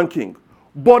 a human king,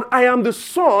 but I am the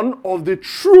son of the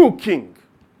true king.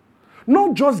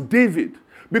 Not just David.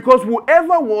 Because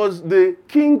whoever was the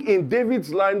king in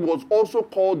David's line was also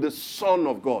called the Son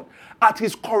of God. At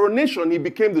his coronation, he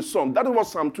became the Son. That is what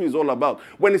Psalm 2 is all about.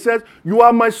 When he says, you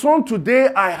are my son, today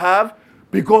I have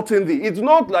begotten thee. It's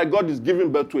not like God is giving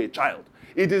birth to a child.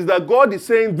 It is that God is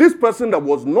saying, this person that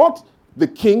was not the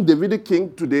king, Davidic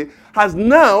king today, has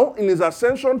now, in his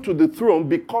ascension to the throne,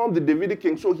 become the Davidic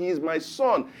king. So he is my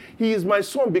son. He is my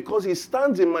son because he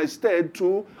stands in my stead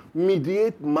to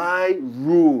mediate my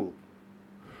rule.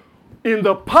 In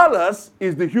the palace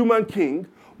is the human king,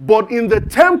 but in the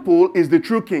temple is the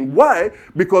true king. Why?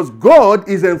 Because God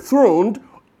is enthroned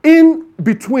in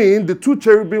between the two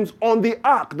cherubims on the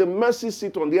ark, the mercy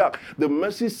seat on the ark. The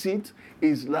mercy seat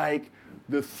is like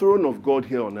the throne of God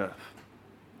here on earth.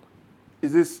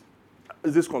 Is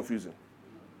this confusing?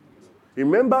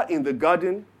 Remember in the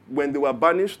garden when they were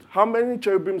banished, how many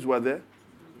cherubims were there?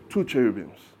 2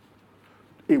 cherubims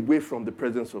away from the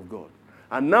presence of God.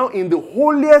 And now in the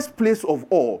holiest place of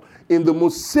all, in the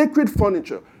most sacred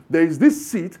furniture, there is this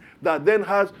seat that then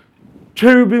has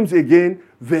cherubims again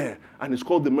there. And it's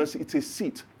called the mercy. It's a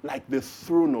seat like the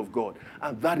throne of God.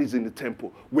 And that is in the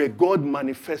temple where God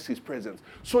manifests his presence.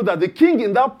 So that the king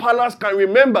in that palace can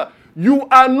remember, you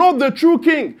are not the true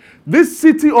king. This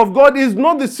city of God is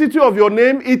not the city of your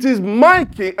name. It is my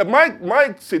king,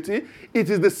 my city.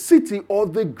 It is the city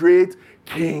of the great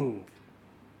king.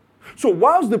 So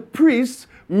whilst the priests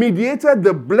mediated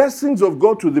the blessings of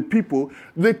God to the people,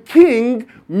 the king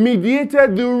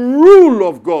mediated the rule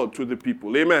of God to the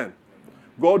people. Amen.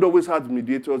 God always has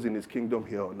mediators in his kingdom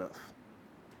here on earth.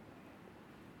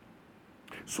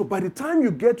 So by the time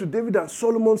you get to David and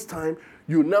Solomon's time,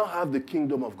 you now have the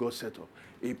kingdom of God set up.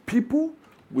 A people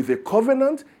with a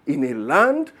covenant in a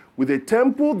land, with a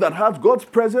temple that has God's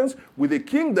presence, with a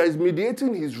king that is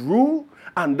mediating his rule,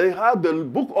 and they had the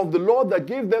book of the Lord that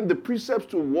gave them the precepts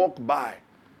to walk by.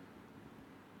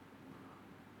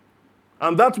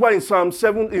 And that's why in Psalm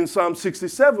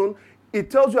 67, it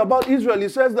tells you about Israel. It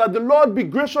says that the Lord be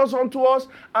gracious unto us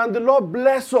and the Lord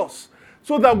bless us.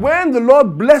 So that when the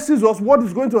Lord blesses us, what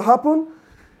is going to happen?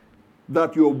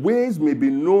 That your ways may be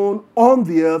known on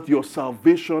the earth, your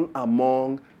salvation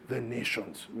among the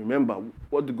nations. Remember,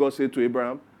 what did God say to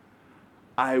Abraham?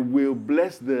 I will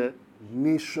bless the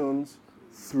nations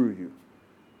through you.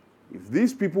 If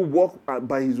these people walk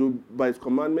by his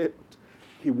commandment,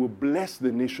 he will bless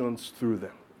the nations through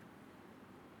them.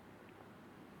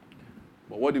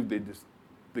 But what if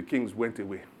the kings went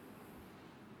away?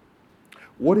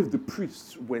 What if the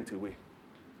priests went away?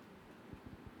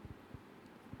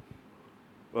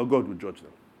 Well, God will judge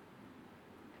them.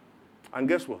 And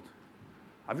guess what?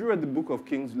 Have you read the book of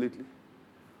Kings lately?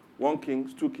 1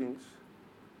 Kings, 2 Kings.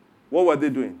 What were they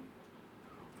doing?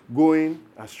 Going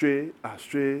astray,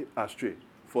 astray, astray.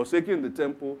 Forsaking the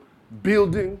temple,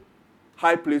 building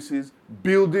high places,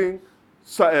 building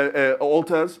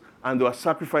altars, and they were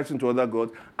sacrificing to other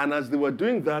gods. And as they were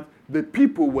doing that, the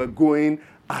people were going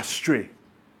astray.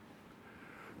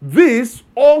 This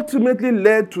ultimately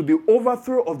led to the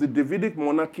overthrow of the Davidic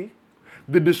monarchy,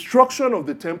 the destruction of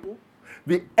the temple,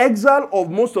 the exile of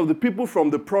most of the people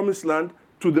from the promised land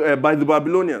by the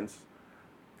Babylonians.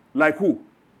 Like who?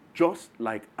 Just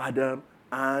like Adam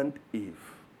and Eve.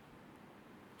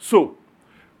 So,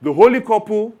 the holy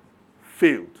couple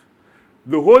failed.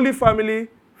 The holy family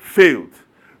failed.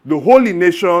 The holy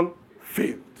nation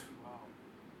failed.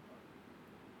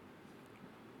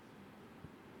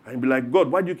 And you'd be like,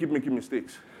 God, why do you keep making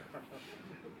mistakes?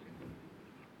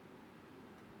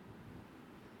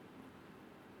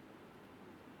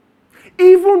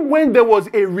 Even when there was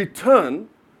a return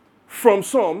from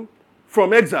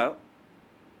exile,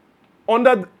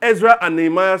 under Ezra and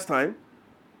Nehemiah's time,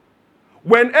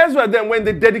 when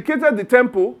they dedicated the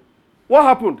temple, what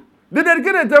happened? They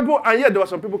dedicated the temple, and yet there were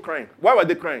some people crying. Why were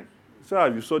they crying?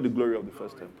 Sir, you saw the glory of the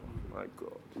first temple. My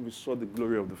God, we saw the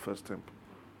glory of the first temple.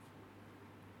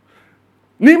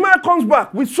 Nehemiah comes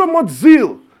back with so much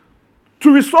zeal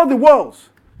to restore the walls.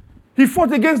 He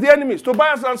fought against the enemies.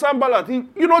 Tobias and Sanballat, he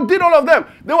did all of them.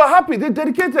 They were happy. They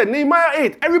dedicated. Nehemiah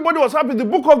 8. Everybody was happy. The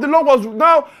book of the law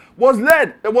was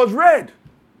read.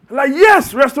 Like,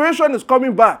 yes, restoration is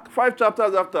coming back. 5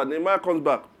 chapters after, Nehemiah comes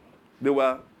back. They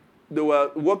were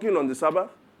working on the Sabbath.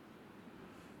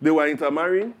 They were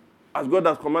intermarrying, as God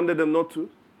has commanded them not to.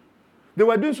 They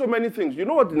were doing so many things. You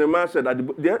know what Nehemiah said?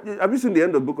 Have you seen the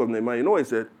end of the book of Nehemiah? You know what he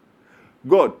said?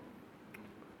 God,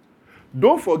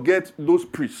 don't forget those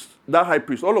priests, that high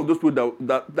priest, all of those people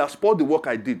that spoiled the work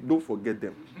I did. Don't forget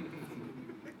them.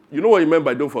 You know what he meant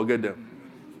by don't forget them?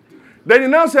 Then he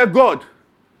now said, God,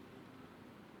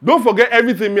 don't forget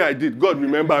everything I did. God,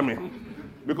 remember me.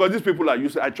 Because these people are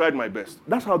used to, I tried my best.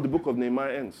 That's how the book of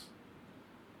Nehemiah ends.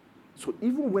 So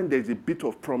even when there's a bit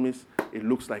of promise, it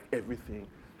looks like everything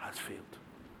has failed.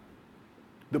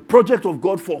 The project of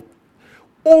God for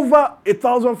over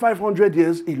 1,500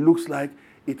 years, it looks like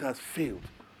it has failed.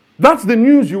 That's the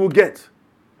news you will get.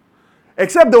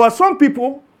 Except there were some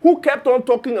people who kept on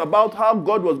talking about how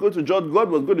God was going to judge,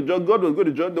 God was going to judge, God was going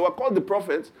to judge. They were called the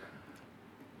prophets.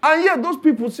 And yet those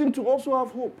people seem to also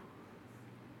have hope.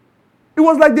 It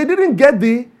was like they didn't get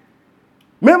the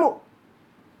memo.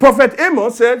 Prophet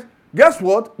Amos said, guess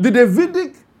what? The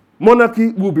Davidic monarchy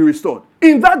will be restored.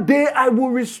 In that day, I will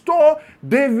restore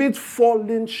David's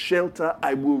fallen shelter.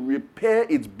 I will repair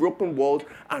its broken walls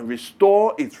and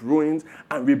restore its ruins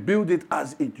and rebuild it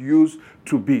as it used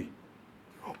to be.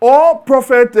 Or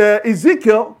Prophet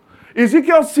Ezekiel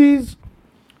sees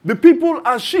the people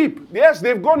as sheep. Yes,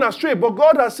 they've gone astray, but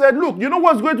God has said, look, you know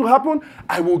what's going to happen?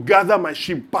 I will gather my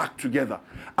sheep back together.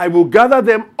 I will gather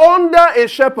them under a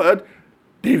shepherd,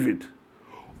 David.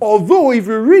 Although, if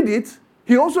you read it,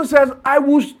 he also says, I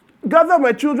will gather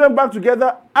my children back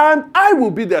together, and I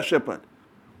will be their shepherd.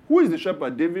 Who is the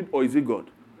shepherd, David, or is it God?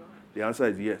 The answer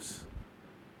is yes.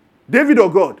 David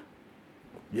or God?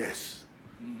 Yes.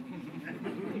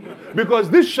 Because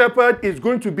this shepherd is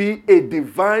going to be a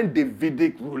divine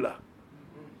Davidic ruler.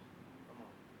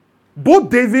 Both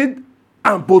David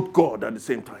and both God at the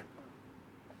same time.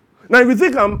 Now, if you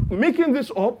think I'm making this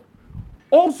up,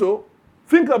 also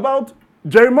think about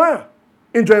Jeremiah.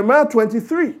 In Jeremiah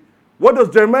 23, what does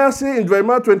Jeremiah say in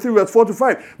Jeremiah 23, verse 4 to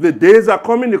 5? The days are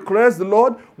coming, declares the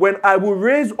Lord, when I will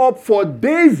raise up for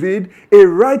David a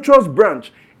righteous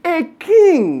branch, a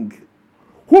king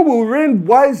who will reign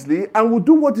wisely and will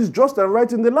do what is just and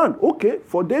right in the land. Okay,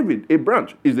 for David, a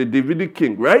branch is a Davidic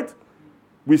king, right?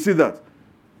 We see that.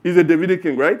 He's a Davidic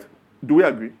king, right? Do we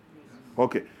agree?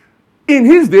 Okay. In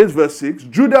his days, verse 6,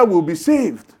 Judah will be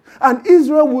saved, and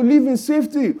Israel will live in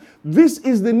safety. This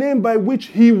is the name by which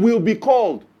he will be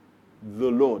called, the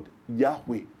Lord,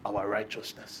 Yahweh, our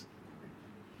righteousness.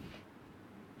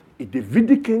 A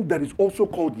Davidic king that is also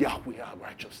called Yahweh, our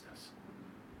righteousness.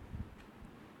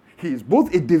 He is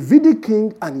both a Davidic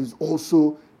king and is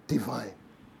also divine.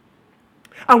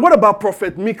 And what about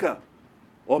Prophet Micah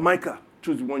or Micah?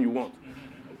 Choose the one you want.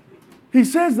 He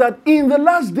says that in the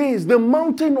last days, the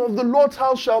mountain of the Lord's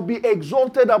house shall be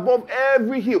exalted above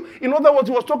every hill. In other words,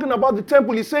 he was talking about the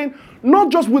temple. He's saying, not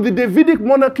just will the Davidic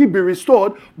monarchy be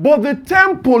restored, but the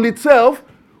temple itself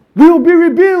will be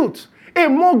rebuilt. A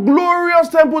more glorious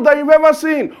temple than you've ever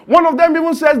seen. One of them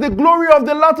even says, the glory of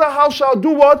the latter house shall do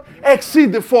what?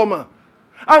 Exceed the former.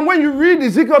 And when you read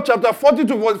Ezekiel chapter 40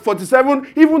 to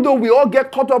 47, even though we all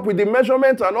get caught up with the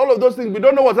measurements and all of those things, we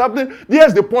don't know what's happening.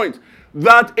 Here's the point.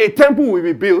 That a temple will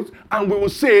be built and we will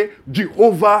say,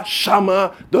 Jehovah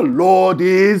Shammah, the Lord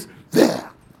is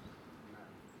there.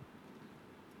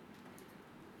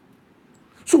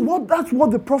 So that's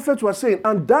what the prophets were saying.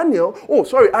 And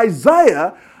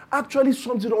Isaiah actually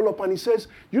sums it all up and he says,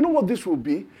 you know what this will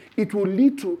be? It will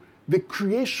lead to the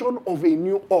creation of a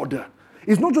new order.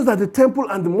 It's not just that the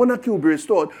temple and the monarchy will be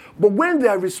restored, but when they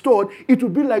are restored, it will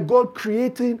be like God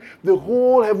creating the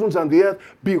whole heavens and the earth.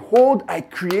 Behold, I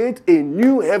create a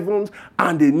new heavens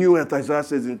and a new earth, Isaiah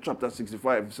says in chapter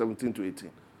 65, 17 to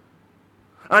 18.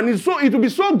 And it will be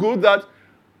so good that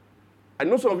I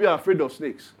know some of you are afraid of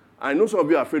snakes. I know some of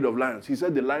you are afraid of lions. He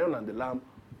said the lion and the lamb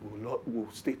will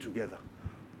stay together.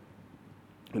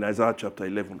 In Isaiah chapter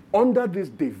 11, under this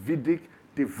Davidic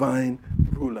divine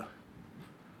ruler.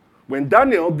 When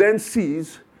Daniel then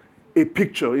sees a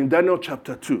picture in Daniel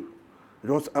chapter 2, I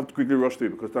just have to quickly rush through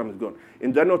it because time is gone.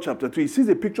 In Daniel chapter 2, he sees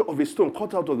a picture of a stone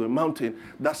cut out of the mountain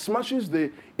that smashes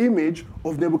the image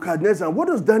of Nebuchadnezzar. And what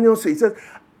does Daniel say? He says,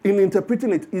 in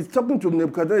interpreting it, he's talking to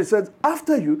Nebuchadnezzar. He says,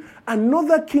 after you,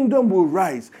 another kingdom will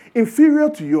rise, inferior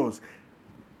to yours.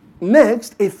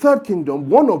 Next, a third kingdom,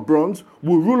 one of bronze,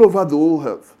 will rule over the whole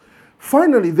earth.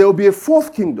 Finally, there will be a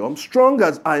fourth kingdom, strong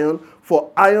as iron,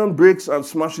 for iron breaks and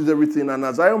smashes everything, and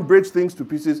as iron breaks things to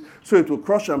pieces, so it will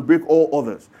crush and break all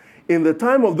others. In the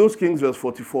time of those kings, verse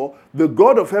 44, the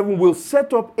God of heaven will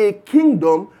set up a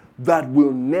kingdom that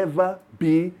will never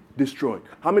be destroyed.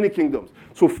 How many kingdoms?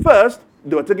 So first,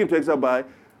 they were taken to exile by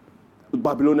the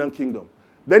Babylonian kingdom.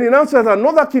 Then he now says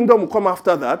another kingdom will come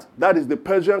after that. That is the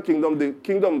Persian kingdom, the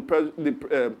kingdom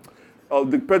of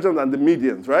the Persians and the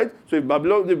Medians, right? So if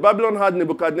Babylon had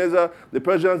Nebuchadnezzar, the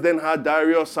Persians then had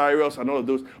Darius, Cyrus, and all of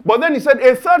those. But then he said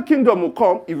a third kingdom will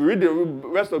come. If you read the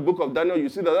rest of the book of Daniel, you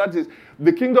see that is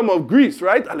the kingdom of Greece,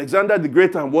 right? Alexander the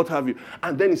Great and what have you.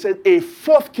 And then he said a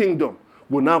fourth kingdom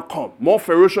will now come, more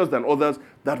ferocious than others.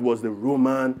 That was the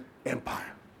Roman Empire.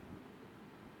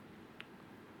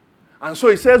 And so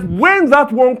he says, when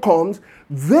that one comes,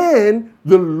 then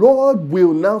the Lord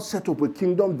will now set up a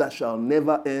kingdom that shall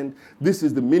never end. This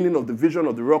is the meaning of the vision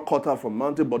of the rock cut out from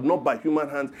mountain, but not by human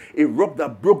hands. A rock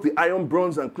that broke the iron,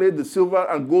 bronze, and clay, the silver,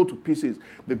 and gold to pieces.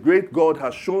 The great God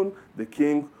has shown the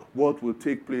king what will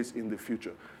take place in the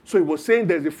future. So he was saying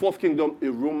there's a fourth kingdom,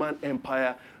 a Roman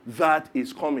Empire, that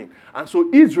is coming. And so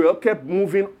Israel kept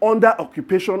moving under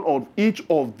occupation of each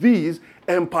of these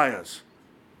empires.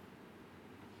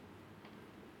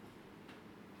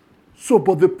 So,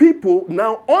 but the people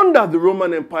now under the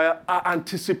Roman Empire are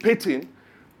anticipating,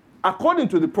 according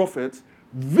to the prophets,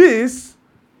 this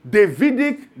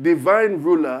Davidic divine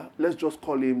ruler, let's just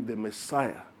call him the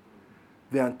Messiah.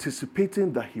 They're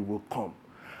anticipating that he will come.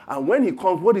 And when he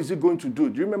comes, what is he going to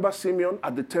do? Do you remember Simeon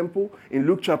at the temple in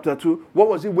Luke chapter 2? What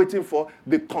was he waiting for?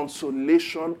 The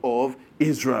consolation of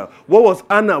Israel. What was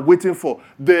Anna waiting for?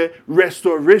 The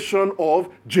restoration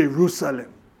of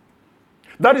Jerusalem.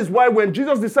 That is why when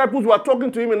Jesus' disciples were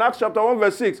talking to him in Acts chapter 1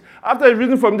 verse 6, after he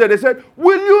reading from there, they said,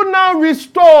 will you now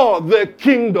restore the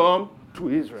kingdom to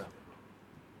Israel?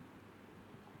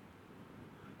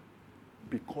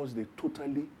 Because they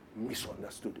totally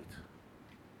misunderstood it.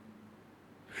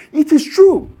 It is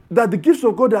true that the gifts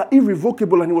of God are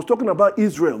irrevocable, and he was talking about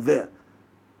Israel there.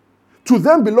 To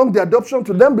them belong the adoption,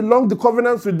 to them belong the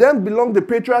covenants, to them belong the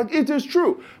patriarch. It is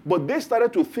true. But they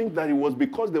started to think that it was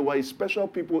because they were special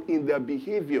people in their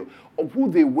behavior of who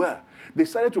they were. They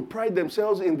started to pride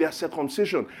themselves in their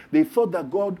circumcision. They thought that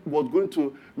God was going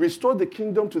to restore the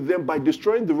kingdom to them by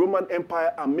destroying the Roman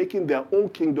Empire and making their own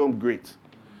kingdom great.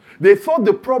 They thought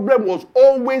the problem was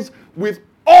always with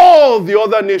all the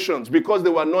other nations because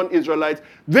they were non-Israelites.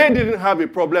 They didn't have a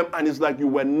problem, and it's like you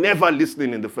were never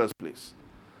listening in the first place.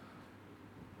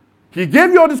 He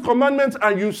gave you all these commandments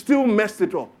and you still messed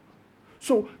it up.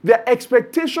 So their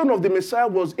expectation of the Messiah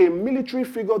was a military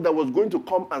figure that was going to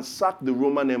come and sack the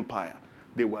Roman Empire.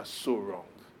 They were so wrong.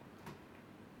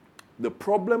 The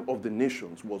problem of the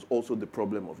nations was also the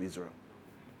problem of Israel.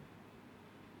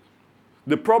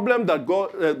 The problem that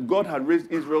God had raised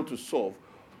Israel to solve,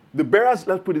 the bearers,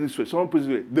 let's put it this way, someone put it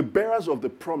this way, the bearers of the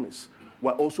promise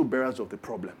were also bearers of the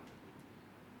problem.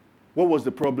 What was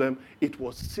the problem? It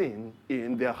was sin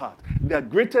in their heart. Their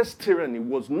greatest tyranny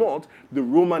was not the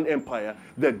Roman Empire.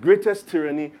 Their greatest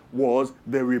tyranny was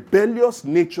the rebellious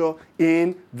nature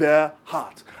in their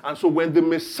heart. And so when the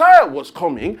Messiah was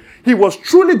coming, he was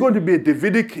truly going to be a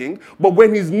Davidic king, but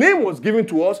when his name was given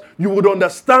to us, you would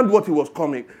understand what he was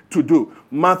coming to do.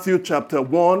 Matthew chapter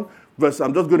 1,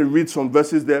 I'm just going to read some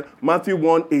verses there. Matthew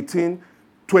 1, 18,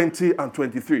 20 and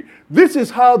 23. This is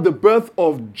how the birth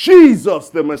of Jesus,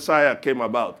 the Messiah, came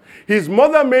about. His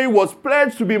mother Mary was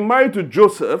pledged to be married to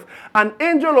Joseph. An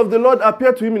angel of the Lord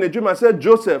appeared to him in a dream and said,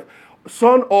 Joseph,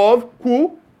 son of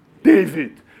who?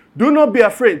 David. Do not be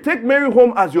afraid. Take Mary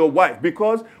home as your wife,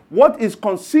 because what is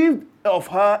conceived of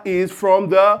her is from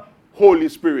the Holy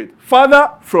Spirit. Father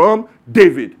from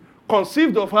David.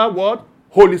 Conceived of her what?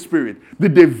 Holy Spirit. The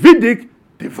Davidic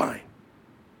divine.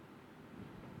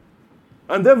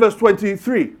 And then verse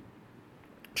 23,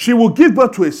 she will give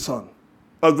birth to a son.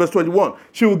 Verse 21,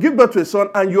 she will give birth to a son,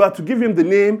 and you are to give him the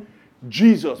name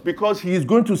Jesus, because he is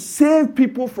going to save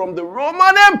people from the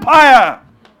Roman Empire.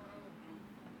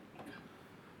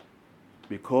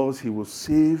 Because he will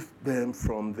save them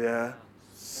from their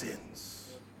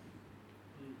sins.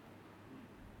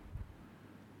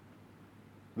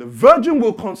 The virgin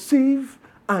will conceive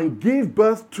and give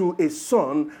birth to a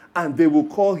son, and they will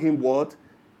call him what?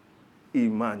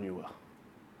 Emmanuel.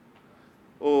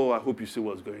 Oh, I hope you see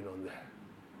what's going on there.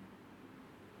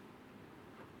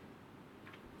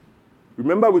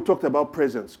 Remember we talked about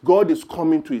presence. God is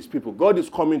coming to his people. God is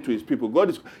coming to his people.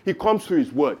 He comes through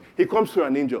his word. He comes through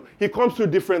an angel. He comes through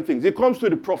different things. He comes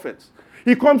through the prophets.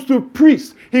 He comes through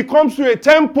priests. He comes through a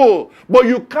temple. But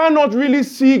you cannot really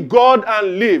see God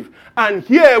and live. And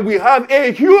here we have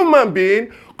a human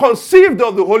being conceived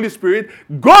of the Holy Spirit,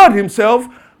 God himself,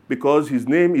 because his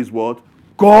name is what?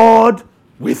 God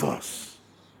with us.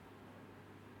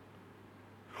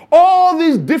 All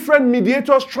these different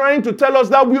mediators trying to tell us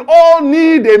that we all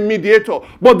need a mediator.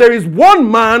 But there is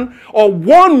one man or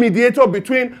one mediator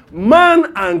between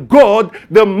man and God.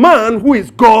 The man who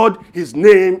is God, his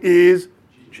name is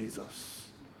Jesus.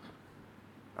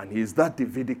 And he is that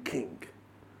Davidic king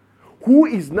who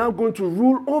is now going to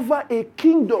rule over a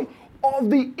kingdom. Of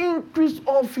the increase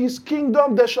of his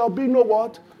kingdom, there shall be no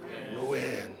what? No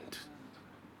end.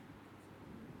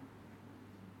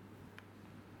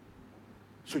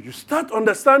 So you start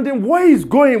understanding where he's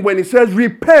going when he says,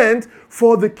 repent,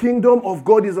 for the kingdom of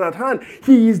God is at hand.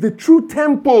 He is the true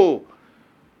temple.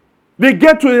 They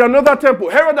get to another temple.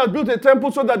 Herod has built a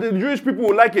temple so that the Jewish people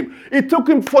will like him. It took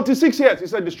him 46 years. He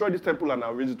said, destroy this temple and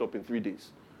I'll raise it up in 3 days.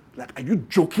 Like, are you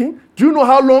joking? Do you know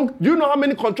how long? Do you know how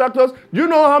many contractors? Do you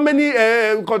know how many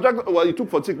contractors? Well, it took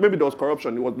 46. Maybe there was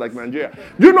corruption. It was like Nigeria.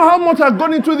 Do you know how much has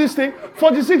gone into this thing?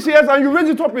 46 years, and you raise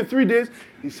it up in 3 days.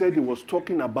 He said he was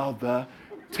talking about the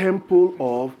temple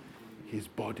of his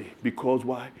body. Because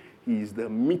why? He is the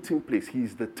meeting place. He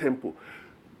is the temple.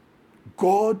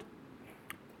 God,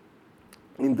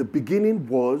 in the beginning,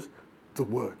 was the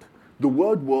Word. The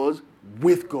Word was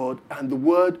with God, and the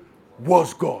Word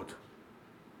was God.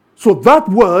 So that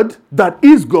Word that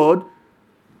is God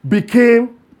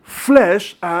became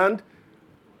flesh and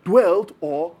dwelt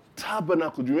or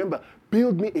tabernacled. Remember,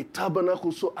 build me a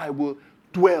tabernacle so I will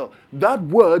dwell. That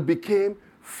Word became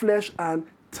flesh and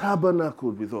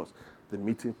tabernacled with us. The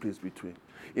meeting place between.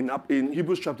 In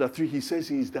Hebrews chapter 3, he says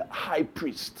he is the high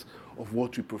priest of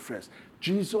what we profess.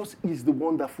 Jesus is the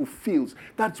one that fulfills.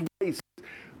 That's why he says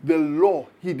The law,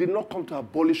 he did not come to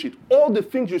abolish it. All the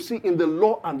things you see in the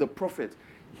law and the prophets,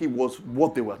 he was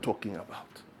what they were talking about.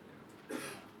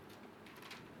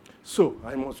 So,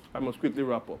 I must quickly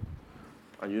wrap up.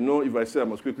 And you know, if I say I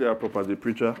must quickly wrap up as a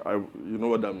preacher, you know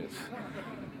what that means.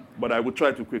 But I will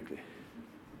try to quickly.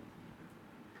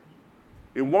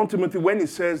 In 1 Timothy, when he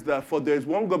says that, for there is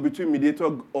one God between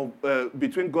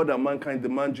God and mankind, the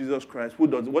man Jesus Christ,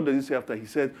 what does he say after? He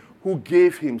said, who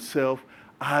gave himself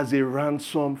as a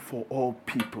ransom for all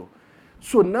people.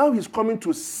 So now he's coming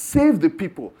to save the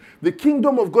people. The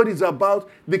kingdom of God is about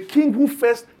the king who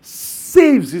first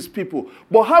saves his people.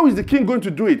 But how is the king going to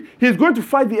do it? He's going to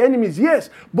fight the enemies, yes,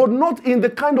 but not in the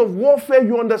kind of warfare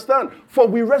you understand. For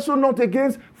we wrestle not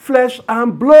against flesh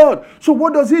and blood. So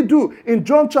what does he do? In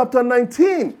John chapter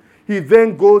 19, he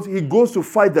goes to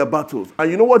fight their battles.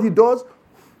 And you know what he does?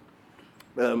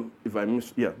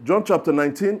 John chapter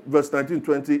 19, verse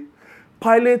 19-20.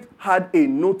 Pilate had a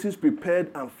notice prepared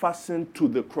and fastened to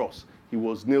the cross. He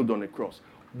was nailed on a cross.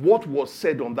 What was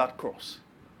said on that cross?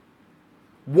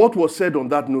 What was said on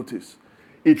that notice?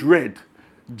 It read,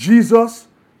 Jesus,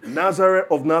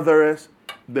 Nazareth of Nazareth,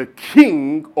 the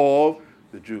King of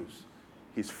the Jews.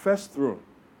 His first throne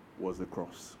was the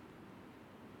cross.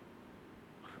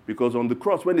 Because on the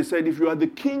cross, when he said, if you are the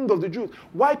King of the Jews,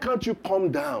 why can't you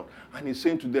come down? And he's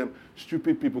saying to them,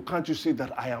 stupid people, can't you see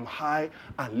that I am high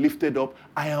and lifted up?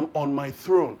 I am on my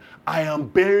throne. I am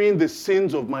bearing the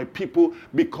sins of my people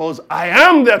because I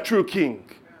am their true king.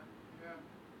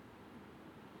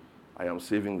 I am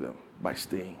saving them by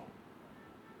staying.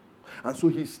 And so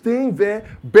he's staying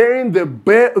there, bearing the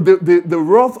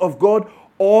wrath of God,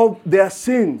 all their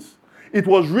sins. It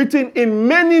was written in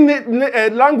many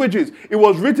languages. It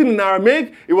was written in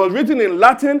Aramaic, it was written in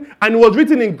Latin, and it was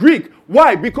written in Greek.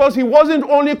 Why? Because he wasn't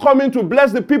only coming to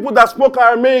bless the people that spoke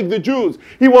Aramaic, the Jews.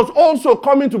 He was also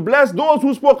coming to bless those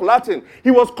who spoke Latin.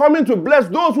 He was coming to bless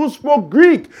those who spoke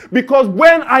Greek. Because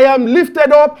when I am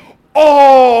lifted up,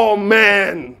 all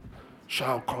men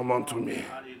shall come unto me.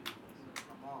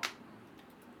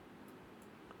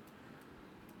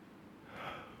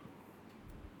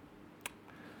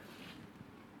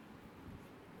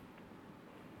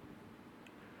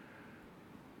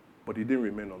 But he didn't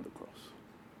remain on the cross.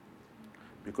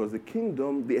 Because the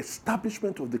kingdom, the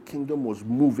establishment of the kingdom was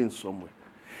moving somewhere.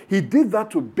 He did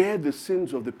that to bear the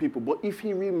sins of the people. But if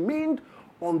he remained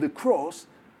on the cross,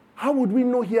 how would we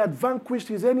know he had vanquished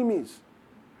his enemies?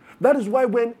 That is why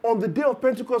when on the day of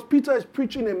Pentecost, Peter is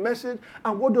preaching a message.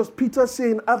 And what does Peter say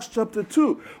in Acts chapter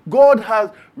 2? God has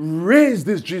raised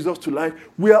this Jesus to life.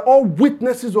 We are all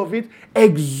witnesses of it.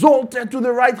 Exalted to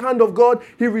the right hand of God.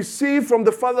 He received from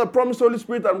the Father the promised Holy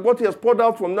Spirit. And what he has poured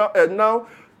out from now,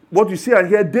 what you see and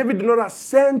hear, David did not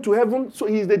ascend to heaven. So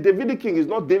he is the Davidic king. He's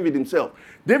not David himself.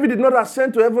 David did not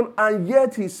ascend to heaven. And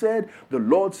yet he said, the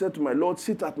Lord said to my Lord,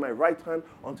 sit at my right hand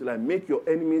until I make your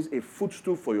enemies a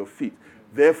footstool for your feet.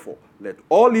 Therefore, let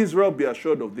all Israel be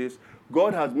assured of this.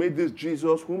 God has made this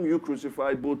Jesus, whom you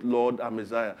crucified, both Lord and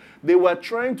Messiah. They were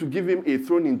trying to give him a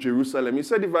throne in Jerusalem. He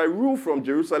said, if I rule from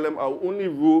Jerusalem, I'll only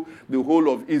rule the whole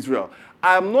of Israel.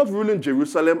 I am not ruling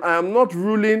Jerusalem. I am not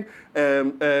ruling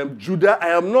Judah. I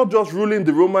am not just ruling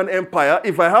the Roman Empire.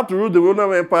 If I have to rule the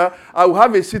Roman Empire, I will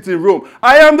have a seat in Rome.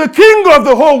 I am the king of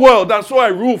the whole world, and so I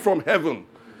rule from heaven.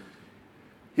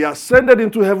 He ascended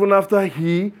into heaven after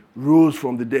he rose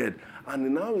from the dead.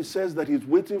 And now he says that he's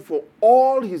waiting for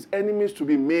all his enemies to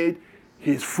be made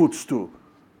his footstool.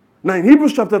 Now in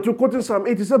Hebrews chapter 2, quoting Psalm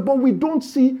 8, he said, but we don't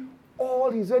see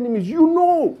all his enemies. You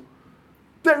know,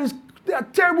 there are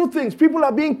terrible things. People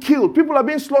are being killed. People are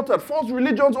being slaughtered. False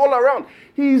religions all around.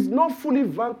 He is not fully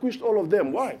vanquished all of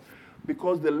them. Why?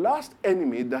 Because the last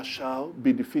enemy that shall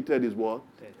be defeated is what?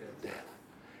 Death.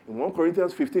 In 1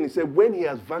 Corinthians 15, he said, when he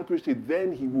has vanquished it,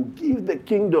 then he will give the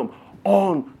kingdom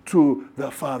on to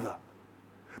the Father.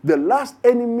 The last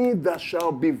enemy that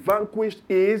shall be vanquished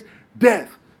is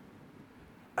death.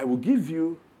 I will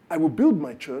build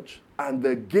my church, and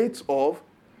the gates of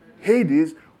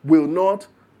Hades will not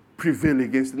prevail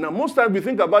against it. Now, most times we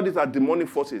think about it as demonic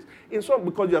forces.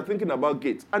 Because you are thinking about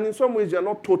gates. And in some ways, you are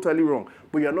not totally wrong,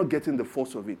 but you are not getting the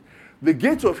force of it. The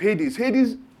gates of Hades,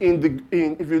 if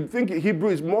you think in Hebrew,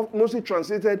 is mostly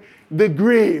translated the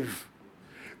grave.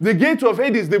 The gate of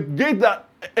Hades, the gate that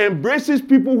embraces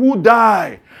people who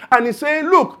die. And he's saying,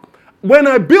 look, when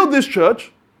I build this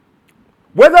church,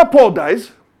 whether Paul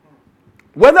dies,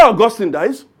 whether Augustine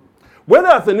dies, whether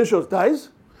Athanasius dies,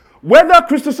 whether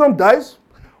Christensen dies,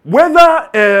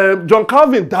 whether John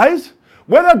Calvin dies,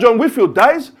 whether John Whitfield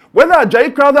dies, whether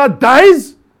Ajayi Crowther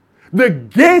dies, the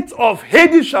gate of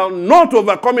Hades shall not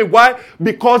overcome it. Why?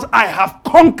 Because I have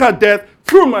conquered death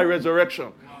through my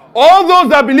resurrection. All those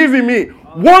that believe in me,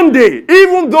 one day,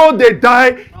 even though they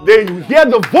die, they hear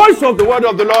the voice of the word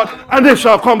of the Lord and they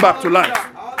shall come back to life.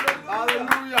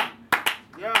 Hallelujah.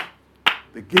 Yeah.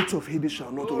 The gates of Hades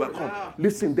shall not overcome.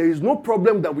 Listen, there is no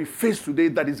problem that we face today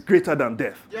that is greater than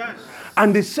death. Yes.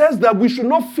 And it says that we should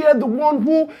not fear the one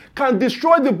who can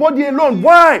destroy the body alone.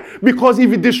 Why? Because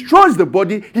if he destroys the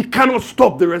body, he cannot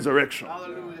stop the resurrection.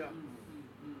 Hallelujah.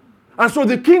 And so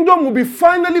the kingdom will be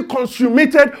finally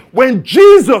consummated when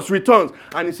Jesus returns.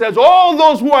 And he says, all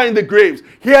those who are in the graves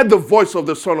hear the voice of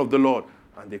the Son of the Lord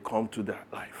and they come to their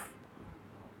life.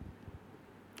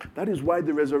 That is why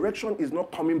the resurrection is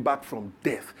not coming back from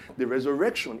death. The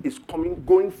resurrection is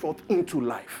going forth into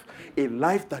life. A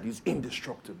life that is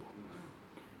indestructible.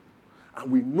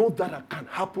 And we know that can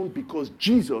happen because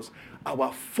Jesus,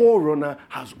 our forerunner,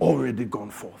 has already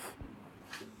gone forth.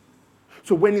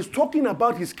 So when he's talking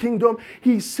about his kingdom,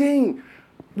 he's saying,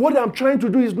 what I'm trying to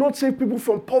do is not save people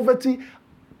from poverty.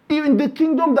 In the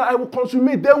kingdom that I will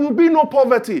consummate, there will be no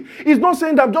poverty. He's not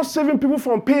saying that I'm just saving people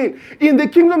from pain. In the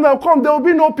kingdom that will come, there will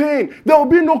be no pain. There will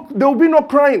be no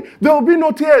crying. There will be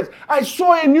no tears. I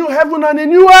saw a new heaven and a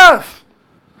new earth.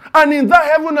 And in that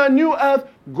heaven and new earth,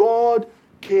 God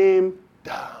came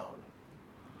down.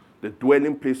 The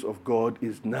dwelling place of God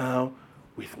is now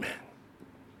with men.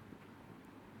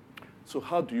 So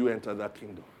how do you enter that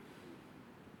kingdom?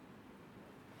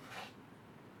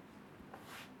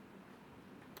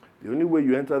 The only way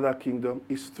you enter that kingdom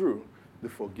is through the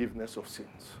forgiveness of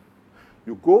sins.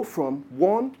 You go from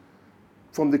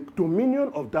the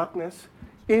dominion of darkness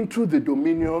into the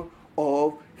dominion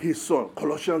of his Son.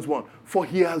 Colossians 1. For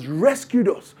he has rescued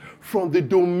us from the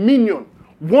dominion,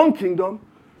 one kingdom,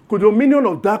 the dominion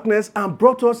of darkness, and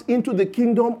brought us into the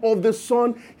kingdom of the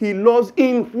Son he loves,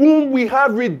 in whom we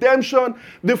have redemption,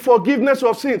 the forgiveness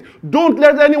of sins. Don't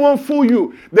let anyone fool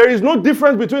you. There is no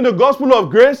difference between the gospel of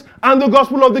grace and the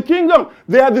gospel of the kingdom.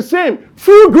 They are the same.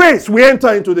 Through grace, we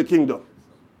enter into the kingdom.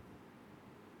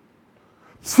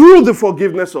 Through the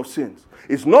forgiveness of sins.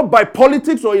 It's not by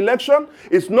politics or election.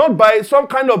 It's not by some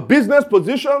kind of business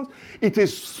positions. It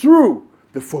is through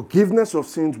the forgiveness of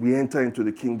sins we enter into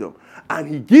the kingdom. And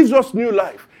he gives us new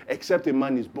life. Except a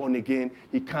man is born again,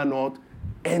 he cannot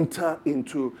enter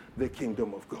into the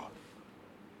kingdom of God.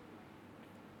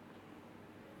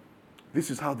 This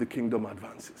is how the kingdom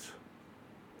advances.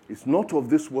 It's not of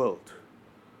this world.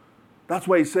 That's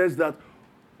why he says that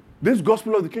this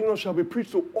gospel of the kingdom shall be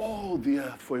preached to all the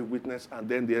earth for a witness, and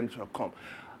then the end shall come.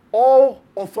 All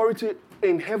authority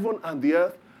in heaven and the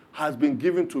earth has been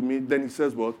given to me. Then he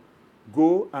says what?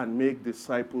 Go and make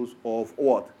disciples of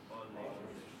what?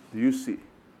 Do you see?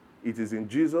 It is in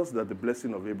Jesus that the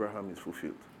blessing of Abraham is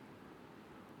fulfilled.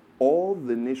 All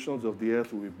the nations of the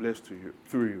earth will be blessed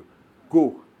through you.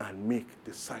 Go and make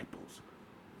disciples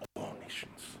of all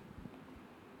nations.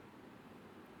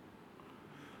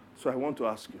 So I want to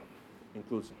ask you, in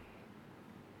closing,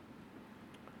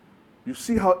 you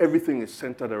see how everything is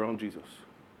centered around Jesus?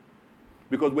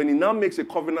 Because when he now makes a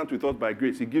covenant with us by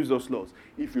grace, he gives us laws.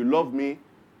 If you love me,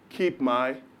 keep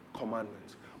my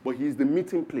commandments. But he is the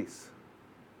meeting place.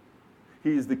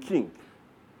 He is the king.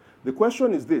 The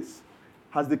question is this: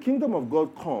 has the kingdom of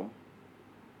God come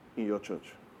in your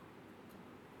church?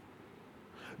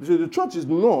 So the church is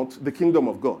not the kingdom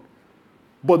of God.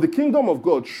 But the kingdom of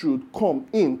God should come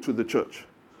into the church.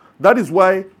 That is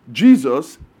why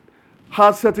Jesus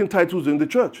has certain titles in the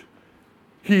church.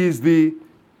 He is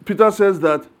Peter says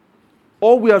that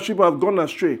all we as sheep have gone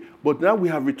astray, but now we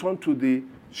have returned to the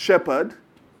shepherd.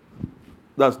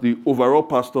 That's the overall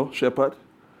pastor, shepherd,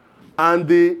 and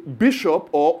the bishop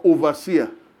or overseer.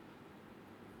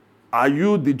 Are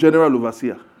you the general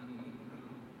overseer?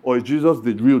 Or is Jesus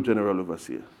the real general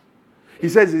overseer? He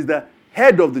says he's the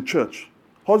head of the church.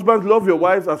 Husbands, love your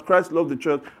wives as Christ loved the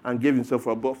church and gave himself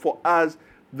for her. For as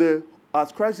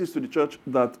Christ is to the church,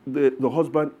 that the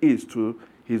husband is to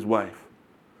his wife.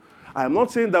 I am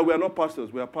not saying that we are not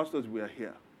pastors. We are pastors, we are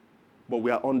here. But we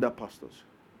are under pastors.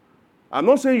 I'm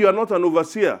not saying you are not an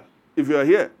overseer if you are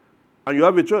here and you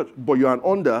have a church, but you are an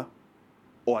under,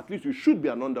 or at least you should be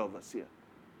an under overseer.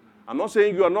 I'm not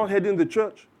saying you are not heading the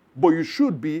church, but you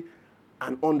should be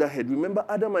an under head. Remember,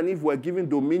 Adam and Eve were given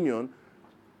dominion,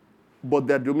 but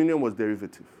their dominion was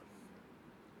derivative.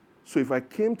 So if I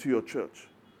came to your church,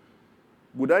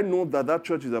 would I know that that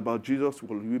church is about Jesus,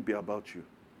 or will it be about you?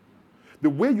 The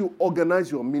way you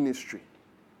organize your ministry,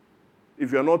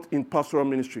 if you're not in pastoral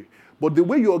ministry, but the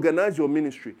way you organize your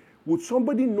ministry, would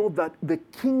somebody know that the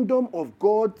kingdom of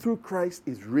God through Christ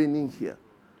is reigning here?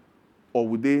 Or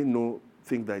would they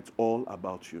think that it's all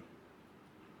about you?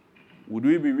 Would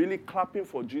we be really clapping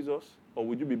for Jesus, or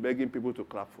would you be begging people to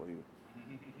clap for you?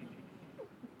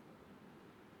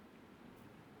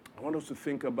 I want us to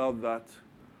think about that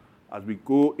as we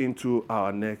go into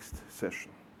our next session.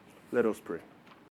 Let us pray.